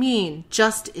this mean?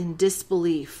 Just in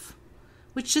disbelief.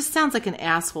 Which just sounds like an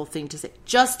asshole thing to say.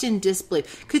 Just in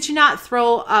disbelief. Could you not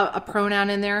throw a pronoun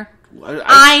in there?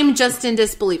 I'm just in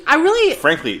disbelief.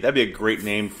 Frankly, that'd be a great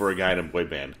name for a guy in a boy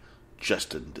band.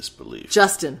 Just in disbelief.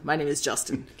 Justin. My name is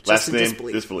Justin. Last name,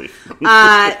 disbelief.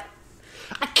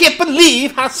 I can't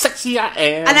believe how sexy I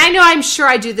am. And I'm sure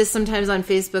I do this sometimes on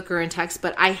Facebook or in text,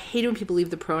 but I hate when people leave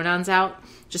the pronouns out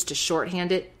just to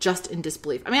shorthand it. Just in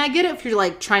disbelief. I mean, I get it if you're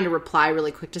like trying to reply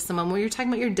really quick to someone when you're talking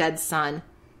about your dead son.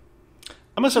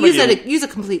 Use a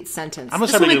complete sentence.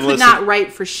 This woman could not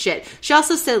write for shit. She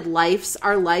also said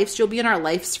our lives. You'll be in our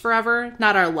lives forever,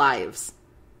 not our lives.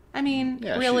 I mean,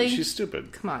 really? She's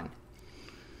stupid. Come on.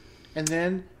 And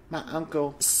then my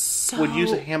uncle would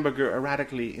use a hamburger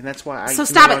erratically, and that's why I... So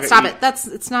stop it.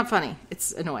 It's not funny.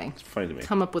 It's annoying. It's funny to me.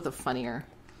 Come up with a funnier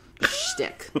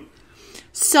shtick.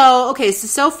 So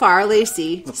far,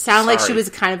 Lacey sounded like she was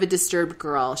kind of a disturbed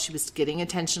girl. She was getting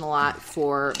attention a lot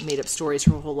for made-up stories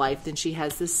her whole life. Then she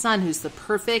has this son who's the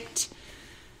perfect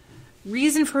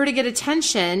reason for her to get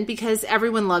attention because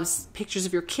everyone loves pictures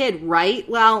of your kid, right?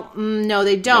 Well, no,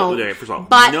 they don't. No, first of all,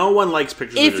 but no one likes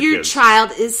pictures of your kids. If your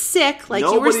child is sick, like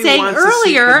you were saying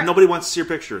earlier... Nobody wants to see your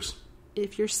pictures.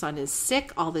 If your son is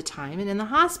sick all the time and in the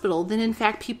hospital, then in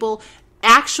fact people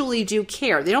actually do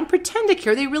care. They don't pretend to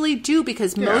care. They really do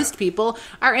because most people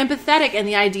are empathetic, and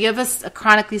the idea of a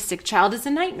chronically sick child is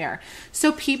a nightmare.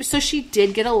 So she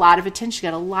did get a lot of attention. She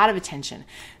got a lot of attention.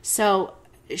 So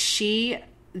she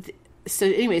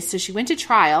went to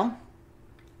trial,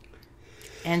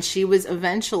 and she was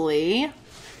eventually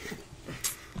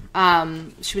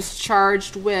she was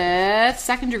charged with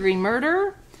second-degree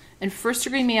murder and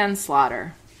first-degree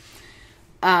manslaughter.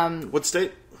 What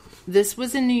state? This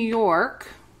was in New York.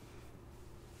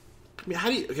 I mean, how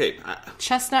do you... Okay.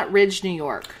 Chestnut Ridge, New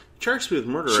York. Charged me with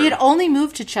murder. She had only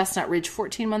moved to Chestnut Ridge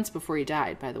 14 months before he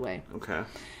died, by the way. Okay.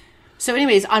 So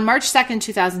anyways, on March 2nd,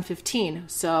 2015,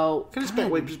 so...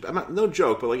 no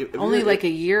joke, but like... Only like a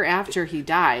year after he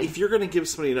died. If you're going to give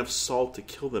somebody enough salt to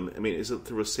kill them, I mean, is it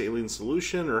through a saline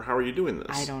solution, or how are you doing this?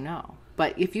 I don't know.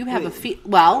 But if you have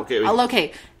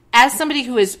okay. As somebody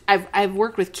who is... I've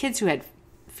worked with kids who had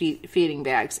feeding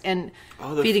bags and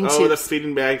feeding tubes. the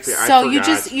feeding bag. So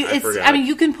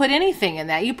you can put anything in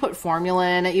that. You put formula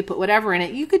in it. You put whatever in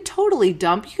it. You could totally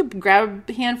dump. You could grab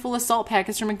a handful of salt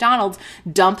packets from McDonald's,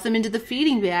 dump them into the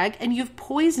feeding bag, and you've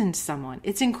poisoned someone.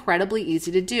 It's incredibly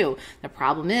easy to do. The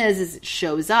problem is it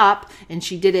shows up, and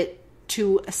she did it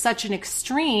to such an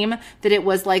extreme that it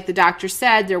was like the doctor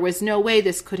said, there was no way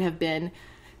this could have been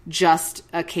just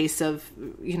a case of,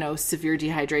 severe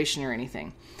dehydration or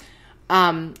anything.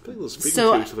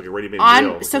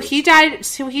 He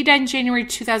died in January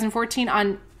 2014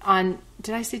 on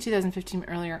did I say 2015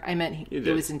 earlier? I meant it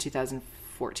was in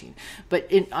 2014. But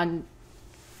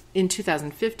in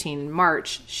 2015, in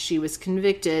March, she was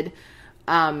convicted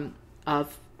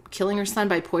of killing her son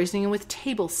by poisoning him with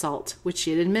table salt, which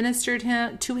she had administered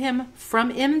to him from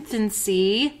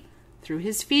infancy through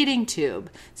his feeding tube.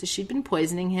 So she'd been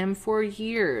poisoning him for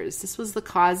years. This was the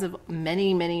cause of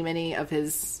many, many, many of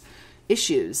his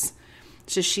issues.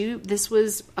 So this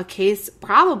was a case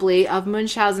probably of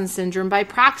Munchausen syndrome by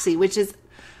proxy, which is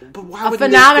a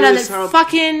phenomenon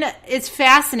it's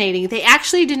fascinating. They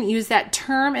actually didn't use that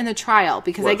term in the trial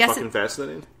because I guess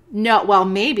fascinating? No, well,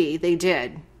 maybe they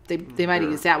did. They might have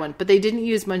used that one, but they didn't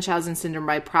use Munchausen syndrome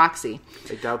by proxy.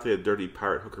 I doubt they had dirty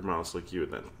pirate hooker mouths like you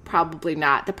then. Probably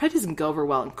not. That probably doesn't go over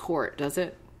well in court, does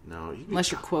it? No.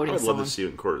 Unless you're quoting someone. I would love to see you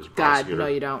in court as a prosecutor. God, no,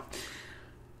 you don't.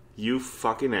 You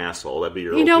fucking asshole. That'd be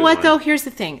your You know what, though? Here's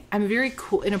the thing. I'm very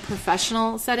cool. In a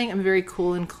professional setting, I'm very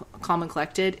cool and calm and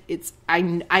collected.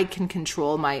 I can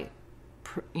control my,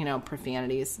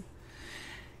 profanities.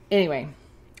 Anyway,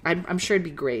 I'm sure it'd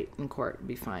be great in court. It'd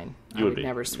be fine. I would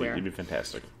never swear. You'd be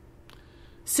fantastic.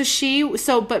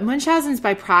 But Munchausen's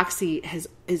by proxy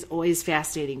is always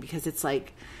fascinating because it's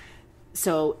like,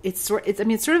 so it's sort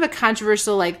of a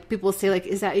controversial, like people say like,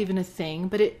 is that even a thing?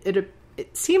 But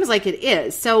it seems like it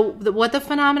is. So what the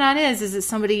phenomenon is that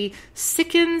somebody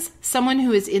sickens someone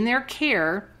who is in their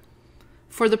care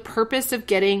for the purpose of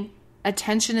getting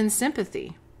attention and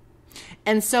sympathy.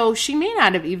 And so she may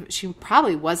not have she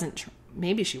probably wasn't,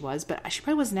 maybe she was, but she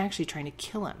probably wasn't actually trying to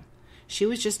kill him. She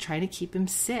was just trying to keep him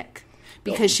sick.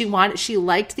 Because she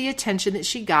liked the attention that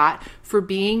she got for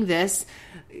being this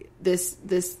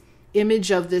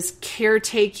image of this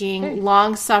caretaking,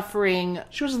 long-suffering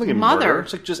she wasn't thinking mother. Murder.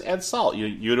 It's like just add salt.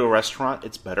 You go to a restaurant,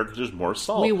 it's better because there's more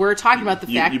salt. We were talking about the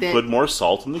fact that you put more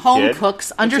salt in the home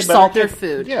cooks undersalt their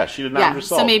food. Yeah, she did not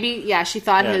undersalt. So maybe, she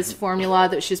thought his formula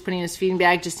that she was putting in his feeding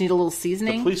bag just needed a little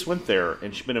seasoning. The police went there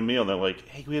and she made a meal and they're like,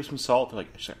 "Hey, can we have some salt?" They're like,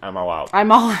 "I'm all out."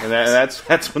 I'm all out. And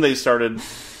that's when they started.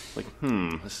 Like,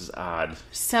 this is odd.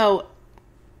 So,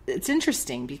 it's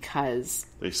interesting because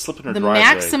they slip in her the driveway.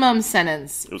 Maximum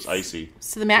sentence. It was icy.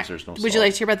 So would you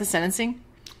like to hear about the sentencing?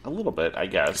 A little bit, I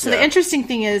guess. So the interesting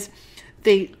thing is,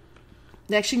 they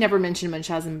actually never mentioned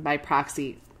Munchausen by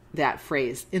proxy, that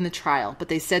phrase, in the trial, but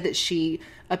they said that she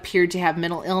appeared to have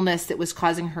mental illness that was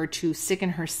causing her to sicken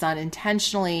her son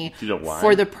intentionally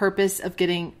for the purpose of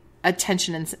getting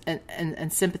attention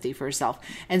and sympathy for herself.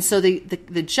 And so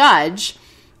the judge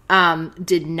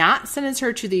did not sentence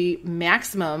her to the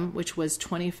maximum, which was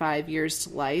 25 years to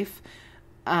life,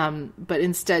 but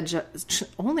instead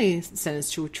only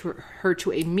sentenced her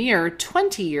to a mere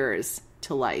 20 years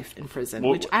to life in prison,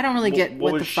 which I don't really get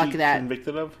what the fuck that.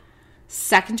 Convicted of?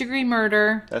 Second-degree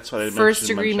murder. That's what I mentioned.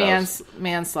 First-degree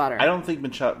manslaughter. I don't think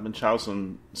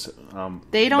Munchausen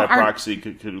by proxy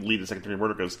could lead to second-degree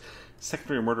murder because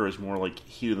second-degree murder is more like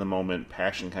heat of the moment,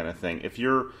 passion kind of thing.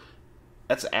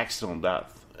 That's accidental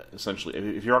death. Essentially,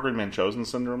 if you're arguing Munchausen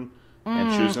syndrome,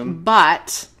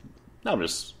 but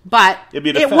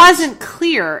it wasn't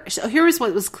clear. So here's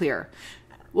what was clear.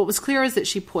 What was clear is that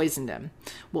she poisoned him.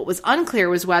 What was unclear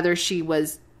was whether she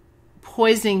was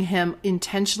poisoning him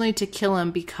intentionally to kill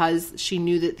him because she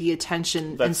knew that the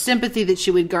attention and sympathy that she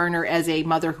would garner as a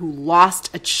mother who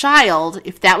lost a child,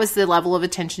 if that was the level of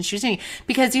attention she was needing.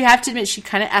 Because you have to admit, she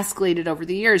kind of escalated over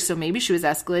the years, so maybe she was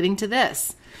escalating to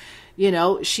this.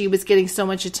 She was getting so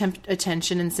much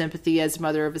attention and sympathy as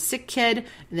mother of a sick kid.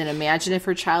 And then imagine if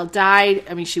her child died.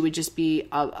 I mean, she would just be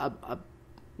a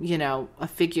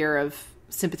figure of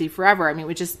sympathy forever. I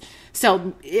mean,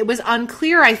 so it was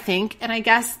unclear, I think. And I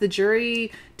guess the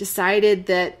jury decided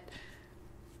that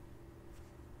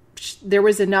there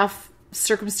was enough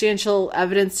circumstantial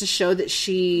evidence to show that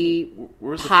she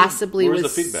possibly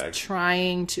was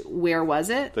trying to. Where was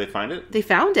it? Did they find it? They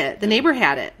found it. The neighbor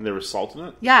had it. And there was salt in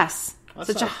it? Yes.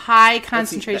 Such a high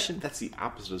concentration. That's the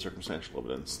opposite of circumstantial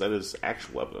evidence. That is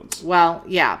actual evidence. Well,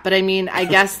 yeah, but I mean, I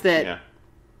guess that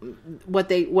what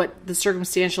the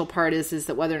circumstantial part is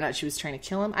that whether or not she was trying to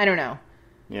kill him, I don't know.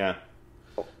 Yeah.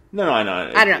 No, I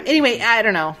know. I don't know. Anyway, I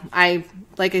don't know.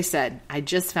 Like I said, I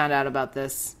just found out about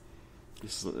this.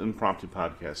 This is an impromptu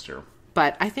podcast here.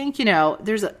 But I think,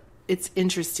 it's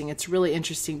interesting. It's really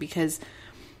interesting because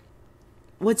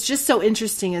what's just so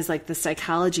interesting is like the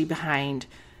psychology behind,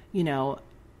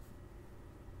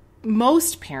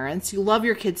 most parents, you love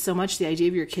your kid so much, the idea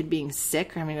of your kid being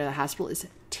sick or having to go to the hospital is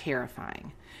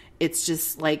terrifying. It's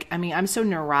just like, I'm so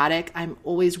neurotic. I'm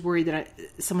always worried that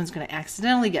someone's going to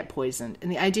accidentally get poisoned.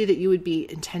 And the idea that you would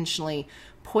be intentionally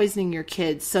poisoning your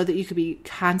kids so that you could be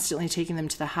constantly taking them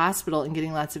to the hospital and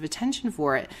getting lots of attention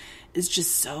for it is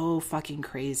just so fucking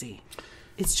crazy.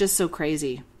 It's just so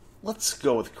crazy. Let's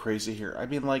go with crazy here.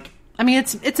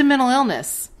 It's a mental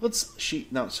illness.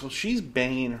 So she's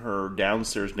banging her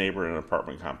downstairs neighbor in an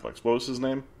apartment complex. What was his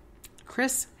name?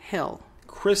 Chris Hill.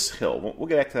 We'll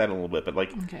get back to that in a little bit, but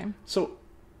okay. So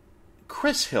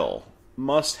Chris Hill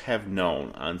must have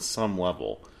known on some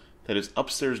level that his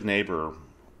upstairs neighbor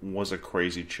was a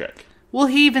crazy chick. Well,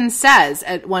 he even says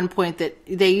at one point that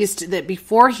that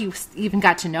before he even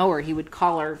got to know her, he would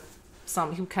call her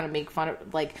he would kind of make fun of,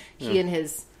 he and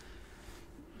his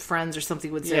friends or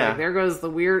something would say, there goes the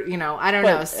weird, I don't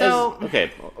know. So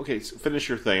okay, so finish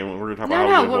your thing. We're going to talk about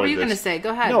how we avoid what were you going to say?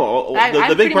 Go ahead. No, I'm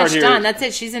big pretty part much here done. That's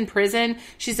it. She's in prison.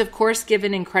 She's of course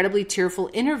given incredibly tearful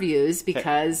interviews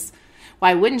because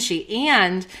why wouldn't she?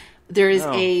 And there is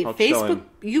a Facebook.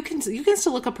 You can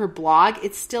still look up her blog.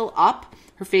 It's still up.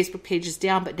 Her Facebook page is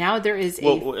down, but now there is a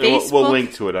Facebook. We'll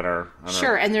link to it on our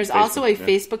sure. And there's Facebook, also a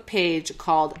Facebook page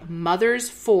called Mothers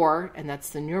for, and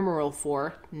that's the numeral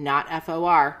 4, not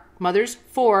FOR. Mothers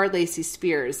for Lacey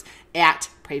Spears at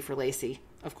Pray for Lacey,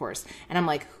 of course. And I'm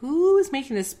like, who is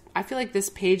making this? I feel like this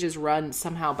page is run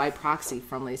somehow by proxy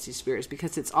from Lacey Spears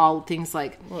because it's all things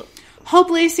like,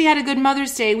 hope Lacey had a good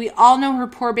Mother's Day. We all know her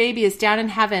poor baby is down in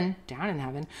heaven,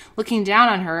 looking down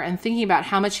on her and thinking about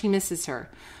how much he misses her.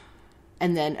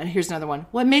 And then here's another one.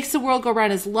 What makes the world go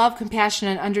round is love, compassion,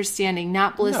 and understanding,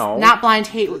 not bliss, not blind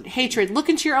hatred. Look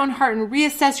into your own heart and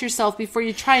reassess yourself before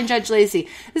you try and judge Lacey.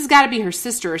 This has got to be her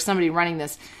sister or somebody running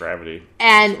this. Gravity.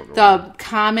 And the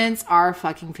comments are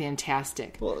fucking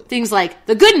fantastic. Things like,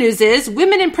 the good news is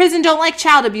women in prison don't like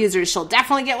child abusers. She'll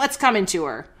definitely get what's coming to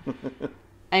her.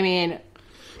 But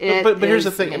here's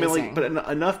the thing. Amazing. But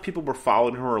enough people were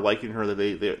following her or liking her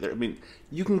that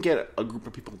you can get a group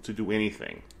of people to do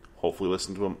anything. Hopefully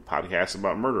listen to a podcast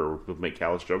about murder or make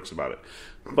callous jokes about it.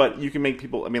 But you can make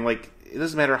people, it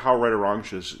doesn't matter how right or wrong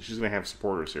she is, she's going to have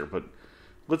supporters here. But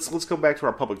let's go back to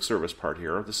our public service part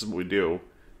here. This is what we do.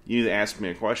 You need to ask me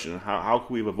a question. How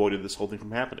could we have avoided this whole thing from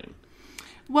happening?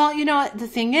 Well, the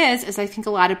thing is I think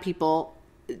a lot of people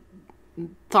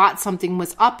thought something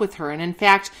was up with her. And in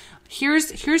fact,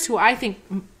 here's who I think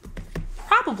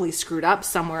probably screwed up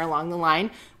somewhere along the line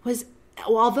was,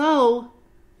 although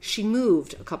she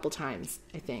moved a couple times,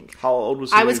 I think. How old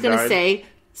was she? I was going to say,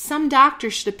 some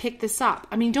doctor should have picked this up.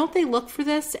 Don't they look for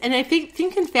this? And I think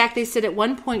in fact, they said at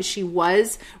one point she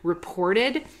was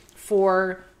reported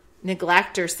for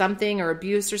neglect or something, or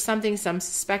abuse or something, some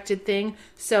suspected thing.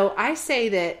 So I say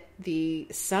that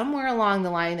somewhere along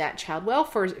the line, that child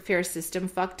welfare system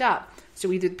fucked up.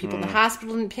 So either the people in the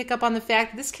hospital didn't pick up on the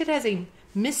fact that this kid has a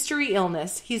mystery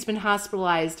illness. He's been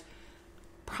hospitalized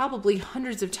probably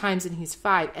hundreds of times and he's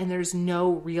 5 and there's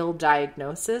no real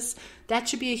diagnosis. That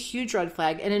should be a huge red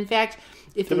flag. And in fact,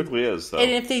 if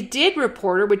they did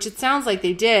report her, which it sounds like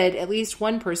they did, at least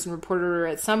one person reported her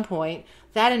at some point,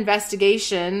 that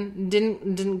investigation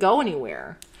didn't go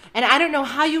anywhere. And I don't know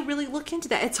how you really look into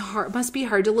that. It's hard. It must be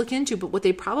hard to look into. But what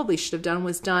they probably should have done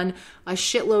was done a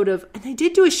shitload of, and they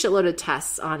did do a shitload of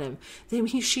tests on him.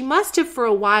 She must have for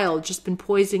a while just been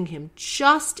poisoning him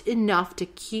just enough to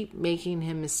keep making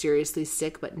him mysteriously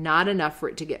sick, but not enough for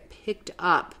it to get picked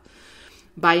up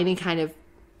by any kind of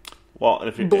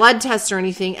blood tests or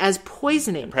anything as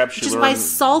poisoning. Which is why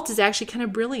salt is actually kind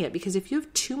of brilliant, because if you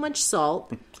have too much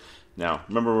salt. Now,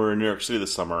 remember we were in New York City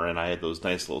this summer, and I had those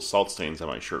nice little salt stains on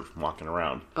my shirt from walking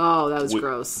around. Oh, that was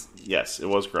gross. Yes, it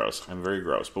was gross. I'm very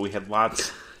gross. But we had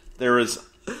lots.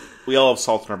 We all have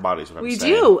salt in our bodies. We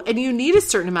do, and you need a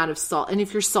certain amount of salt. And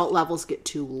if your salt levels get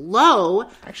too low,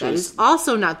 that is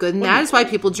also not good. And that is why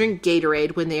people drink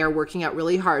Gatorade when they are working out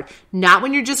really hard. Not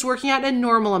when you're just working out a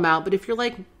normal amount, but if you're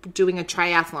like doing a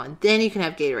triathlon, then you can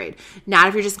have Gatorade. Not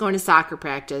if you're just going to soccer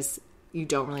practice. You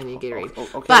don't really need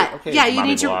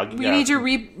Gatorade. You need to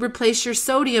replace your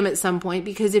sodium at some point,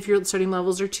 because if your sodium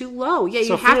levels are too low,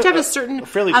 you have to have a certain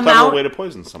fairly clever way to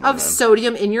poison someone of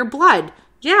sodium in your blood.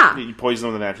 Yeah, you poison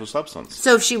them with a natural substance.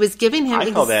 So if she was giving him,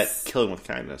 I call that killing with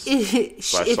kindness.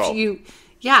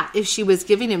 Yeah, if she was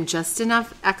giving him just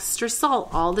enough extra salt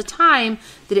all the time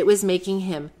that it was making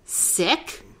him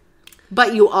sick,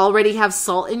 but you already have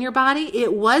salt in your body,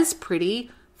 it was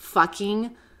pretty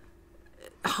fucking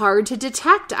hard to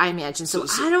detect, I imagine. So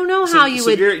I don't know how you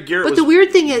would. Garrett but the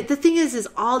weird thing is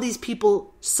all these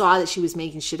people saw that she was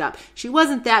making shit up. She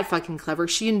wasn't that fucking clever.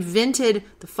 She invented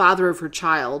the father of her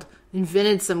child,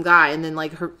 invented some guy, and then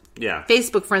like her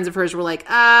Facebook friends of hers were like,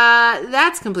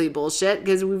 that's complete bullshit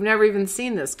because we've never even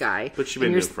seen this guy. But she made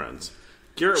new friends.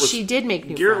 She did make new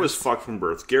friends. Garrett was fucked from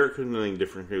birth. Garrett couldn't do anything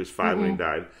different. He was 5 when he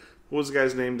died. What was the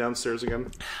guy's name downstairs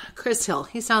again? Chris Hill.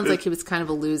 He sounds like he was kind of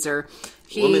a loser.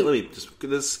 Let me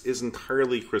this is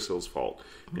entirely Chris Hill's fault.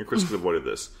 And Chris could have avoided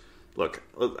this. Look,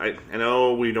 I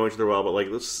know we know each other well,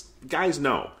 but guys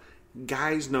know.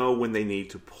 Guys know when they need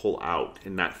to pull out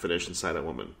and not finish inside a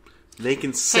woman. They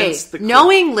can sense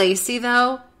knowing Lacey,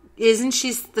 though, isn't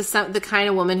she the kind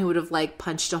of woman who would have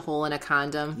punched a hole in a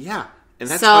condom? Yeah. And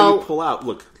that's how you pull out.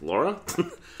 Look, Laura.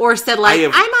 Or said,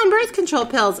 I'm on birth control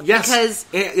pills. Yes.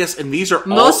 And these are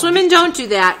most women don't do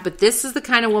that, but this is the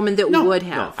kind of woman that would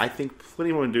have. No, I think plenty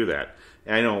of women do that.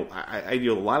 And I know, I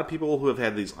deal with a lot of people who have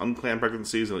had these unplanned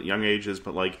pregnancies at young ages,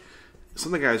 but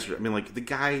some of the guys, the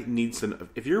guy needs to,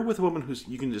 if you're with a woman who's,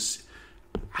 you can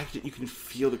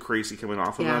feel the crazy coming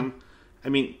off of them.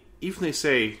 Even they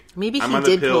say maybe he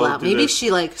did pull out. Maybe she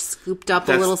scooped up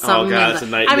a little something. That's a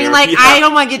nightmare. I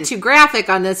don't want to get too graphic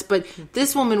on this, but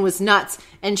this woman was nuts,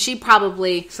 and she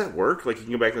probably does that work? You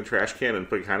can go back in the trash can and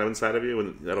put a condom inside of you,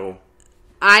 and that'll.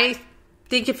 I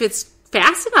think if it's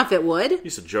fast enough, it would. I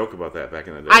used to joke about that back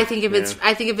in the day. I think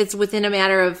if it's within a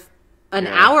matter of an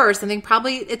hour or something,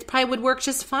 it probably would work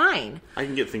just fine. I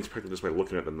can get things pregnant just by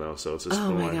looking at them, though. So it's just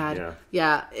oh my god,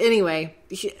 yeah. Anyway,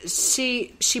 but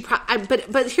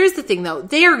here's the thing, though.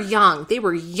 They are young. They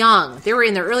were young. They were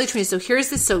in their early 20s. So here's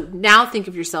this. So now think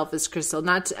of yourself as Crystal.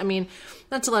 Not to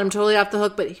let him totally off the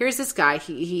hook, but here's this guy.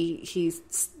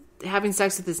 He's having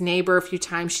sex with his neighbor a few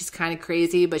times. She's kind of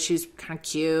crazy, but she's kind of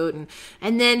cute.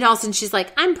 And then all of a sudden she's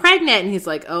like, I'm pregnant. And he's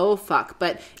like, oh, fuck.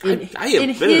 But I have been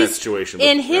in that situation. So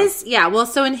in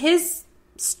his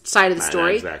side of the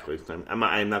story. Exactly.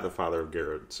 I'm not the father of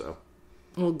Garrett, so.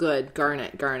 Well, good.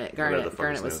 Garnet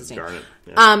was his name. Garnet,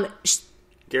 yeah.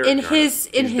 In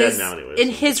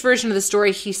his version of the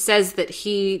story, he says that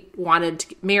he wanted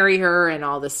to marry her and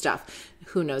all this stuff.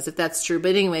 Who knows if that's true.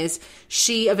 But anyways,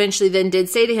 she eventually then did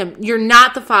say to him, you're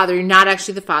not the father. You're not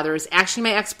actually the father. It's actually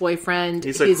my ex-boyfriend.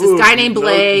 He's this guy named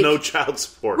Blake. No child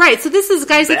support. Right. So this is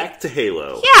guy's back to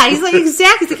Halo. Yeah. He's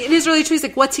exactly. He's in his early 20s.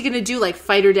 He's what's he going to do?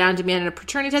 Fight her down, demand a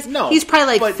paternity test? No. He's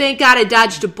probably thank God I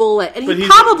dodged a bullet. And he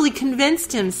probably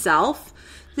convinced himself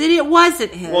that it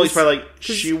wasn't his. Well, he's probably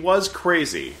she was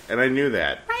crazy. And I knew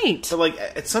that. Right. But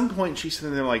at some point she's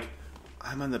sitting there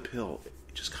I'm on the pill.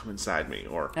 Just come inside me,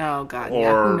 or oh god,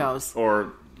 who knows?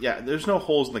 Or there's no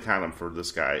holes in the condom for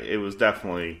this guy. It was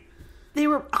definitely they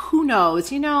were. Who knows?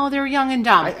 They were young and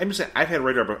dumb. I'm just saying. I've had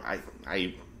radar, but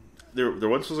there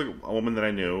once was a woman that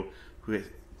I knew who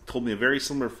told me a very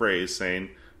similar phrase, saying,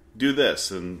 "Do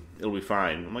this and it'll be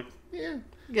fine." I'm like, yeah.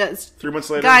 Yes. 3 months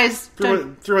later, guys.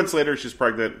 3 months later, she's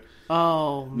pregnant.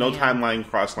 Oh, no timeline,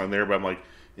 cross line there, but I'm like.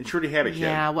 And she already had a kid.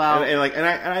 Yeah, well, and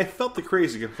I felt the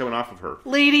crazy coming off of her.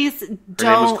 Ladies, her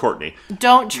name was Courtney.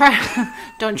 Don't try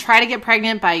to get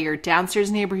pregnant by your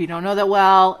downstairs neighbor you don't know that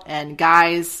well. And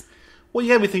guys, well,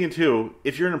 you got to be thinking too.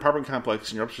 If you're in an apartment complex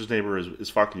and your upstairs neighbor is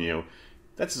fucking you,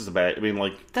 that's just a bad.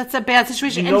 That's a bad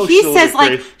situation. And he says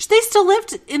they still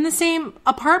lived in the same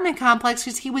apartment complex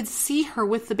because he would see her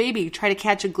with the baby, try to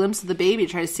catch a glimpse of the baby,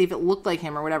 try to see if it looked like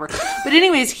him or whatever. But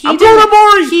anyways, he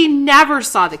never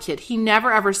saw the kid. He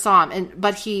never ever saw him.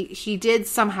 But he did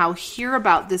somehow hear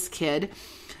about this kid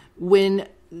when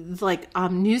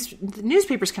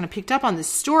newspapers kind of picked up on this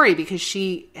story because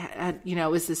she had,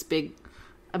 was this big,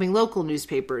 local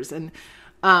newspapers and.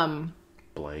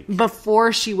 Blake.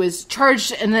 Before she was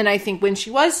charged, and then I think when she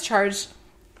was charged,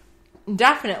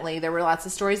 definitely there were lots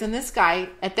of stories. And this guy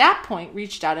at that point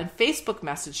reached out and Facebook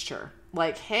messaged her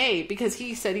hey, because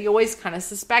he said he always kind of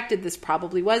suspected this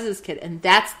probably was his kid, and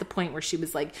that's the point where she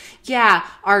was like, yeah,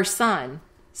 our son.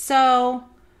 So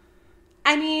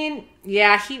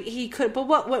he could, but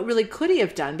what really could he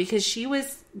have done? Because she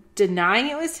was denying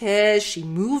it was his. She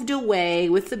moved away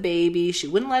with the baby. She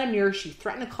wouldn't let him near her. She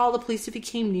threatened to call the police if he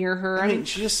came near her.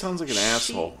 She just sounds like an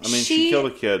asshole. She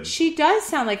killed a kid. She does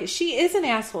sound like it. She is an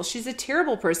asshole. She's a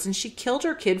terrible person. She killed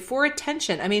her kid for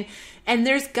attention. And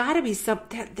there's got to be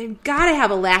they've got to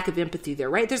have a lack of empathy there,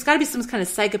 right? There's got to be some kind of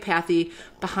psychopathy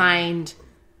behind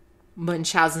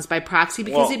Munchausen's by proxy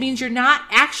because it means you're not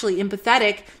actually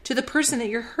empathetic to the person that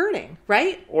you're hurting,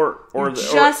 right? Or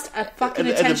just a fucking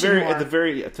attention whore. At the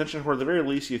very attention whore, at the very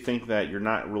least, you think that you're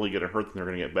not really going to hurt them; they're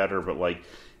going to get better. But like,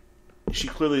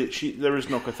 there was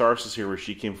no catharsis here where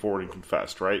she came forward and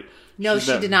confessed, right? No,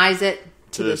 she denies it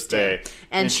to this day,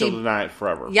 and she'll deny it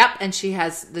forever. Yep, and she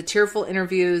has the tearful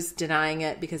interviews denying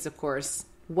it because, of course,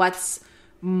 what's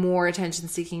more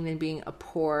attention-seeking than being a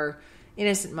poor,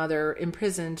 innocent mother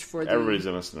imprisoned for the... Everybody's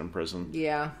innocent in prison.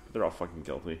 Yeah. They're all fucking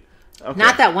guilty. Okay.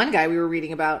 Not that one guy we were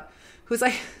reading about who's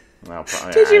like... Well,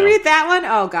 probably, did you read that one?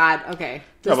 Oh, God. Okay.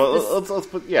 I'm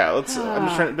just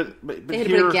trying to... But they had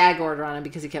to put a gag order on him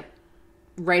because he kept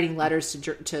writing letters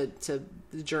to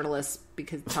the journalists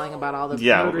because telling about all the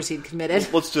murders he'd committed.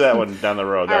 Let's do that one down the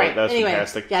road. That's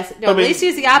fantastic. Yes. No, Lacey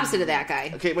is the opposite of that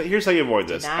guy. Okay, but here's how you avoid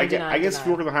this. I guess if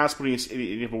you work in the hospital and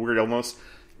you have a weird illness,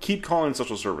 keep calling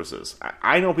social services.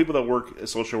 I know people that work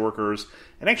as social workers,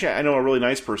 and actually I know a really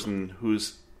nice person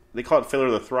they call it failure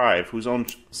to thrive, whose own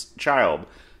child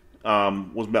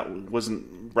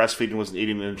wasn't breastfeeding, wasn't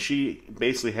eating, and she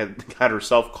basically got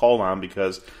herself called on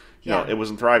because it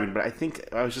wasn't thriving. But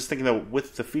I was just thinking that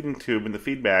with the feeding tube and the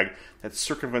feed bag, that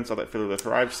circumvents all that failure to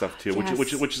thrive stuff too,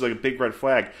 which is like a big red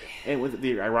flag. And with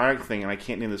the ironic thing, and I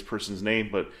can't name this person's name,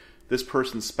 but this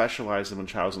person specialized in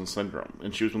Munchausen syndrome,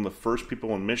 and she was one of the first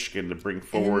people in Michigan to bring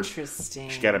forward. Interesting.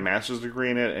 She got a master's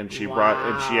degree in it, and she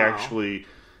actually.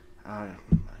 I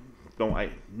don't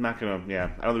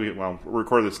think we'll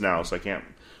record this now, so I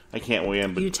can't weigh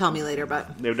in. But you tell me later,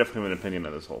 but they would definitely have an opinion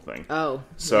on this whole thing. Oh,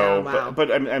 so yeah, wow.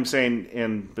 but I'm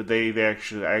saying, but I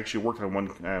actually worked on one.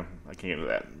 I can't get into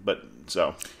that, but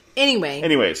so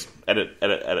anyways,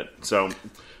 edit. So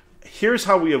here's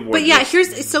how we avoid. But yeah, here's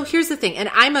the thing, and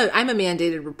I'm a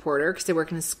mandated reporter because I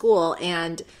work in a school,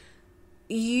 and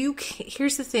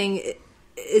here's the thing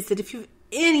is that if you have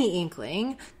any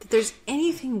inkling that there's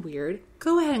anything weird,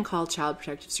 go ahead and call Child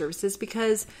Protective Services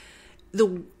because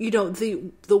the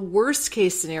worst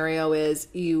case scenario is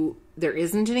there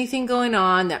isn't anything going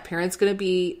on, that parent's going to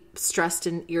be stressed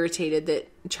and irritated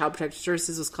that Child Protective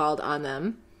Services was called on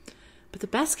them. But the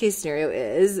best case scenario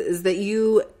is that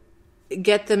you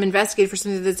get them investigated for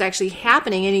something that's actually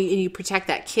happening and you protect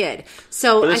that kid.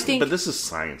 So but this is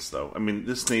science, though. I mean,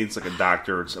 this needs like a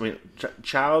doctor.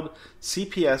 Child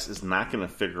CPS is not going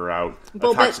to figure out a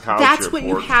toxicology but that's report. What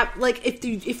you have. Like,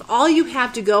 if all you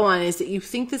have to go on is that you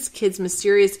think this kid's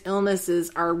mysterious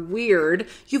illnesses are weird,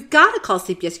 you've got to call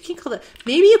CPS. You can't call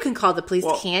maybe you can call the police.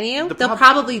 Can you? They'll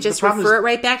probably just refer it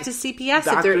right back to CPS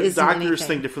if there isn't anything. Doctors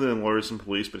think differently than lawyers and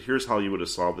police, but here's how you would have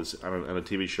solved this on a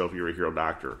TV show if you were a hero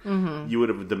doctor. Mm-hmm. You would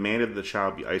have demanded the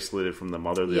child be isolated from the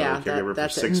mother, the other caregiver for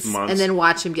 6 months. And then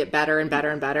watch him get better and better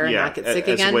and better and not get sick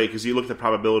again. Because you look at the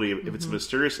probability, if it's a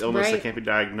mysterious illness that can't be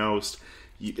diagnosed,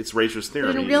 it's Razor's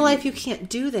theorem. But in real life, you can't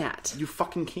do that. You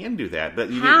fucking can do that.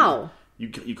 How?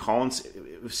 You call and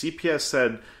if CPS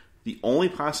said the only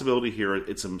possibility here,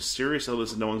 it's a mysterious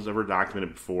illness that no one's ever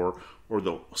documented before, or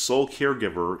the sole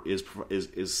caregiver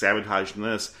is sabotaging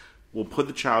this. We'll put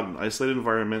the child in an isolated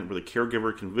environment where the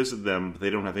caregiver can visit them, but they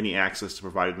don't have any access to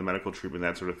providing the medical treatment,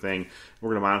 that sort of thing. We're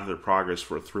going to monitor their progress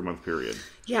for a 3-month period.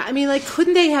 Yeah, I mean,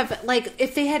 couldn't they have,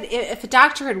 if a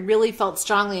doctor had really felt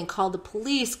strongly and called the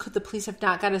police, could the police have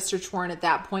not got a search warrant at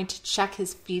that point to check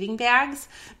his feeding bags?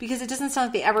 Because it doesn't sound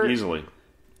like they ever... Easily.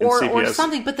 Or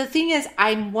something. But the thing is,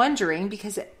 I'm wondering,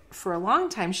 because for a long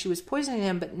time she was poisoning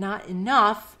him, but not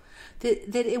enough...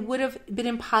 That it would have been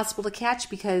impossible to catch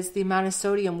because the amount of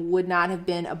sodium would not have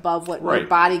been above what your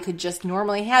body could just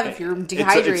normally have if you're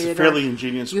dehydrated. It's a fairly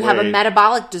ingenious way. You have a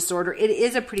metabolic disorder. It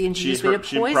is a pretty ingenious way to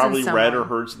poison someone. She probably read or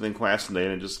heard something in class today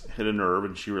and it just hit a nerve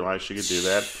and she realized she could do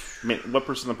that. I mean, what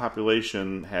percent of the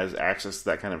population has access to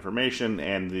that kind of information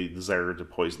and the desire to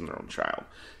poison their own child?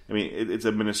 I mean, it's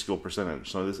a minuscule percentage,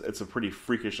 so it's a pretty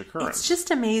freakish occurrence. It's just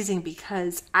amazing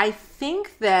because I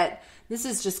think that this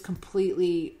is just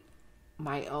completely...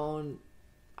 my own,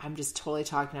 I'm just totally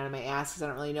talking out of my ass because I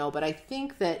don't really know, but I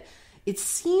think that it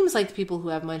seems like the people who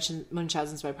have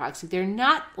Munchausen's by proxy, they're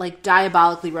not like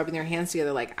diabolically rubbing their hands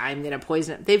together like, I'm going to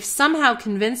poison it. They've somehow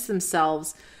convinced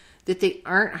themselves that they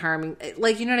aren't harming,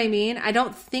 like, you know what I mean? I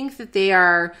don't think that they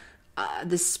are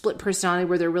this split personality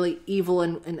where they're really evil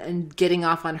and getting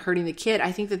off on hurting the kid.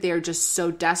 I think that they are just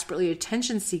so desperately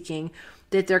attention seeking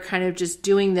that they're kind of just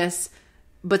doing this,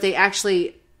 but they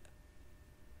actually...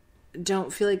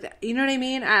 don't feel like that. You know what I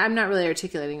mean? I'm not really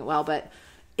articulating it well, but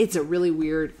it's a really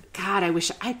weird... God,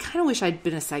 I kind of wish I'd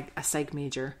been a psych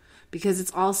major because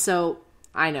it's also...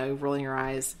 I know, you're rolling your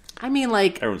eyes. I mean,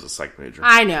 like... Everyone's a psych major.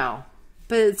 I know.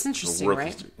 But it's interesting,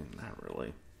 right? Not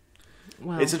really.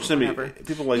 Well, it's interesting to me.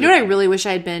 People like, you know what I really wish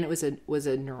I had been? It was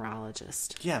a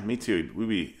neurologist. Yeah, me too. We'd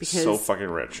be so fucking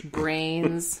rich.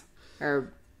 Brains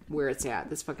are where it's at.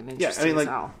 This fucking interesting. Yeah, I mean, as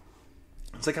all.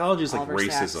 Psychology is like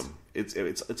racism.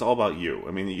 It's all about you.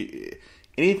 I mean,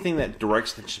 anything that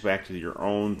directs attention back to your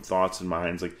own thoughts and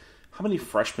minds, like. How many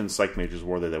freshman psych majors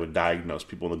were there that would diagnose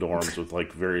people in the dorms with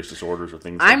like various disorders or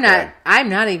things like that? I'm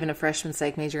not even a freshman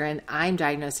psych major, and I'm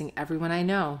diagnosing everyone I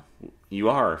know. You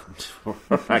are.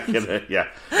 I get it, yeah.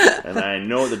 And I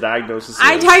know the diagnosis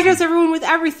I diagnose everyone with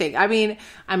everything. I mean,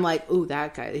 I'm like, ooh,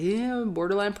 that guy,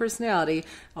 borderline personality.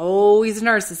 Oh, he's a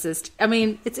narcissist. I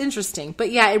mean, it's interesting.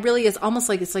 But yeah, it really is almost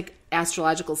like it's like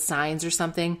astrological signs or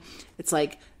something. It's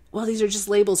like, well, these are just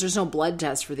labels. There's no blood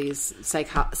test for these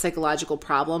psychological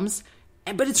problems.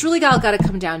 But it's really got to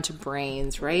come down to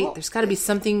brains, right? Well, there's got to be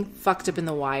something fucked up in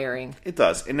the wiring. It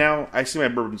does. And now I see my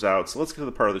bourbon's out, so let's get to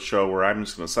the part of the show where I'm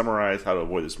just going to summarize how to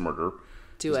avoid this murder,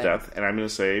 death. And I'm going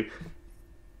to say,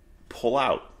 pull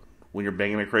out when you're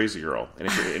banging a crazy girl. And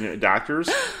if you're doctors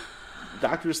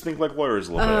think like lawyers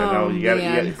a little bit. I know you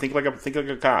got think like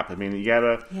a cop. I mean, you got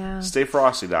to stay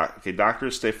frosty, doc. Okay,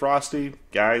 doctors, stay frosty.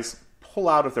 Guys, pull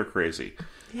out if they're crazy.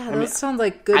 Yeah, those sound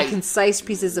like good, concise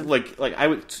pieces of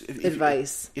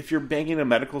advice. If you're banging a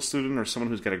medical student or someone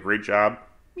who's got a great job,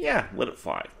 yeah, let it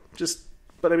fly.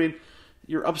 But I mean,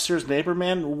 your upstairs neighbor,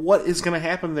 man, what is going to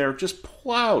happen there? Just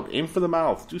pull out, aim for the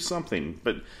mouth, do something.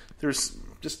 But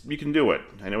you can do it.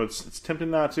 I know it's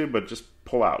tempting not to, but just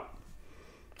pull out.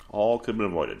 All could have been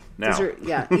avoided. Now,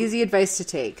 easy advice to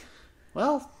take.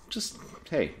 Well,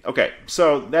 hey, okay.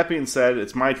 So that being said,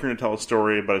 it's my turn to tell a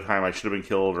story about a time I should have been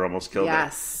killed or almost killed.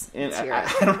 Yes, and I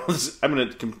don't know.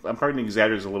 I'm probably going to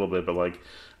exaggerate this a little bit, but like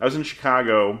I was in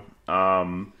Chicago,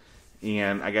 and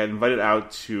I got invited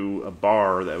out to a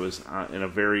bar that was in a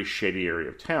very shady area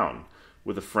of town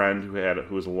with a friend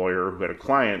who was a lawyer who had a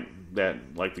client that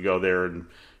liked to go there and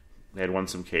they had won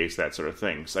some case, that sort of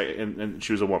thing. So and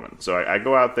she was a woman, so I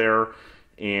go out there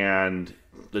and.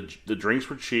 The drinks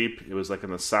were cheap. It was like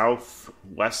on the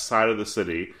southwest side of the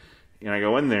city, and I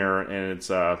go in there, and it's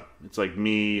like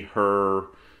me, her,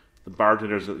 the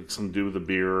bartender's like some dude with a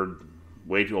beard,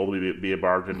 way too old to be a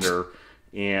bartender,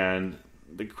 and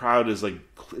the crowd is like,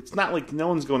 it's not like no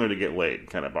one's going there to get laid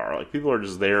kind of bar. Like people are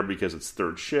just there because it's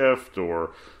third shift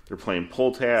or they're playing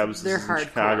pull tabs. They're hardcore.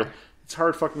 Chicago. It's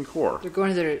hard fucking core. They're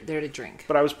going there to drink.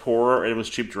 But I was poor and it was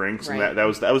cheap drinks, right. And that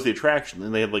was the attraction.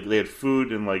 And they had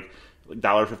food and like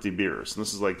 $1.50 beers, and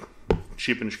this is like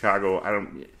cheap in Chicago.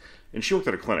 And she worked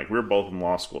at a clinic. We were both in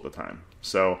law school at the time,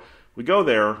 so we go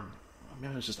there.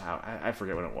 Maybe it was just out. I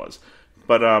forget when it was,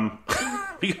 but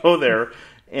we go there,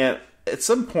 and at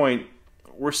some point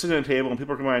we're sitting at a table, and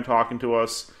people are coming by and talking to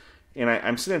us. And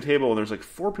I'm sitting at a table, and there's like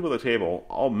 4 people at the table,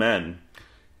 all men.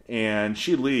 And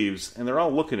she leaves, and they're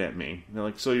all looking at me. And they're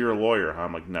like, "So you're a lawyer, huh?"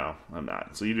 I'm like, "No, I'm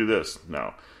not." "So you do this?"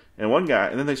 "No." And one guy,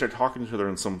 and then they start talking to each other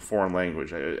in some foreign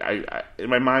language. I in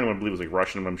my mind, I believe it was like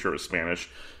Russian, but I'm sure it was Spanish,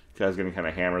 because I was getting kind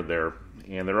of hammered there.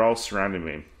 And they're all surrounding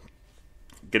me,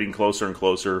 getting closer and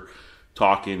closer,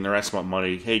 talking. They're asking about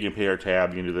money. "Hey, you can pay our tab.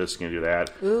 You can do this. You can do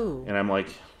that." Ooh. And I'm like,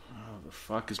 "Oh, the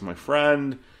fuck is my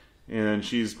friend?" And then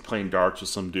she's playing darts with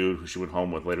some dude who she went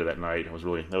home with later that night. That was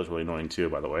really annoying too,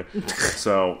 by the way.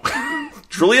 So,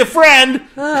 truly a friend.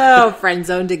 Oh, friend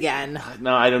zoned again.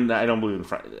 No, I don't believe in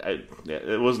friend.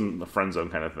 It wasn't a friend zone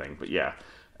kind of thing, but yeah,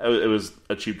 it was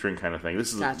a cheap drink kind of thing.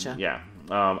 This is gotcha. Yeah.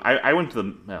 I went to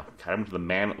the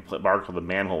bar called the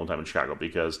Manhole one time in Chicago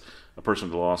because a person I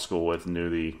went to law school with knew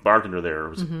the bartender there. It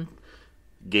was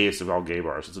gayest of all gay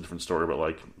bars. It's a different story, but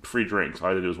like free drinks. All I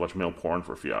had to do was watch male porn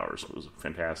for a few hours. It was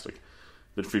fantastic.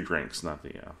 The free drinks, not the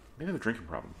maybe the drinking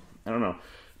problem. I don't know.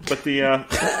 But the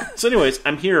so anyways,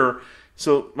 I'm here.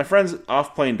 So my friend's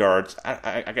off playing darts.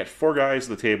 I got 4 guys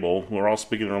at the table who are all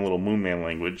speaking their own little moon man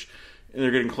language, and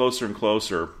they're getting closer and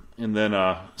closer. And then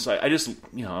so I just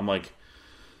I'm like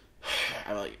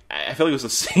I feel like it was a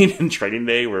scene in Training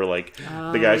Day where like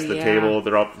the guys at the table,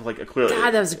 they're all like clearly.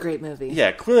 God, that was a great movie.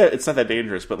 Yeah, clearly it's not that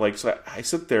dangerous, but like so I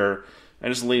sit there, I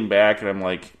just lean back and I'm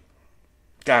like,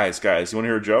 guys, you want to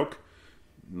hear a joke?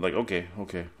 I'm like, okay,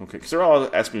 because they're all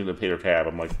asking me to pay their tab.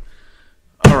 I'm like,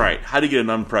 all right, how do you get a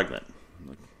nun pregnant? I'm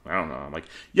like, I don't know. I'm like,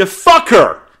 you fuck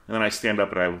her. And then I stand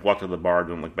up and I walk to the bar and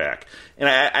don't look back. And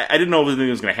I didn't know if anything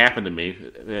was going to happen to me.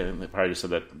 They probably just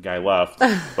said that guy left,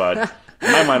 but.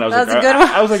 In my mind, I was like, a good one.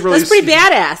 I was like really. That's pretty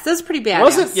badass. That's pretty badass.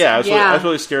 Was it? Yeah, I was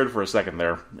really scared for a second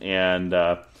there, and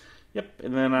yep.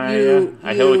 And then I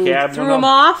hailed a cab. Threw him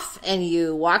off, and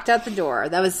you walked out the door.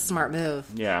 That was a smart move.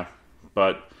 Yeah,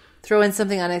 but throw in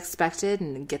something unexpected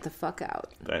and get the fuck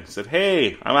out. I said,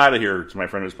 "Hey, I'm out of here." To my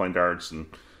friend who was playing darts, and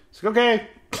he's like, "Okay."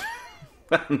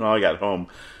 No, I got home.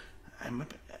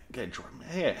 Maybe I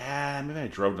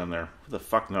drove down there. Who the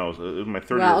fuck knows? It was my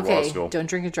third year of law school. Don't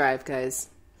drink and drive, guys.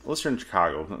 Unless you're in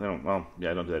Chicago.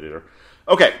 I don't do that either.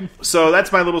 Okay, so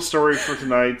that's my little story for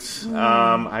tonight.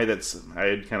 I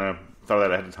had kind of thought of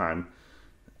that ahead of time.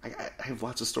 I have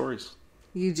lots of stories.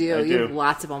 You do. You have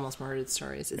lots of almost murdered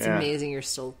stories. It's amazing you're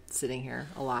still sitting here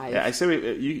alive. Yeah, I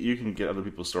say you can get other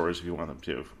people's stories if you want them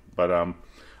to. But all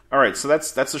right, so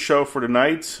that's the show for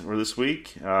tonight or this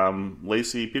week.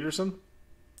 Lacey Peterson?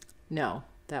 No,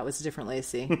 that was a different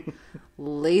Lacey.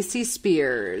 Lacey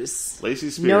Spears. Lacey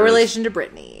Spears. No relation to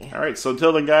Brittany. All right, so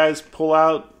until then, guys, pull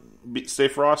out, stay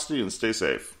frosty, and stay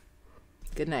safe.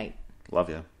 Good night. Love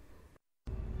you.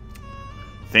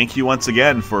 Thank you once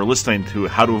again for listening to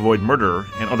How to Avoid Murder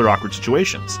and Other Awkward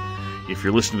Situations. If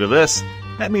you're listening to this,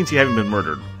 that means you haven't been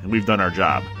murdered, and we've done our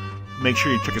job. Make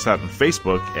sure you check us out on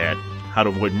Facebook at How to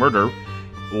Avoid Murder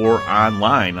or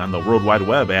online on the World Wide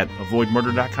Web at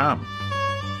avoidmurder.com.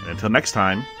 And until next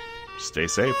time, stay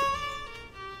safe.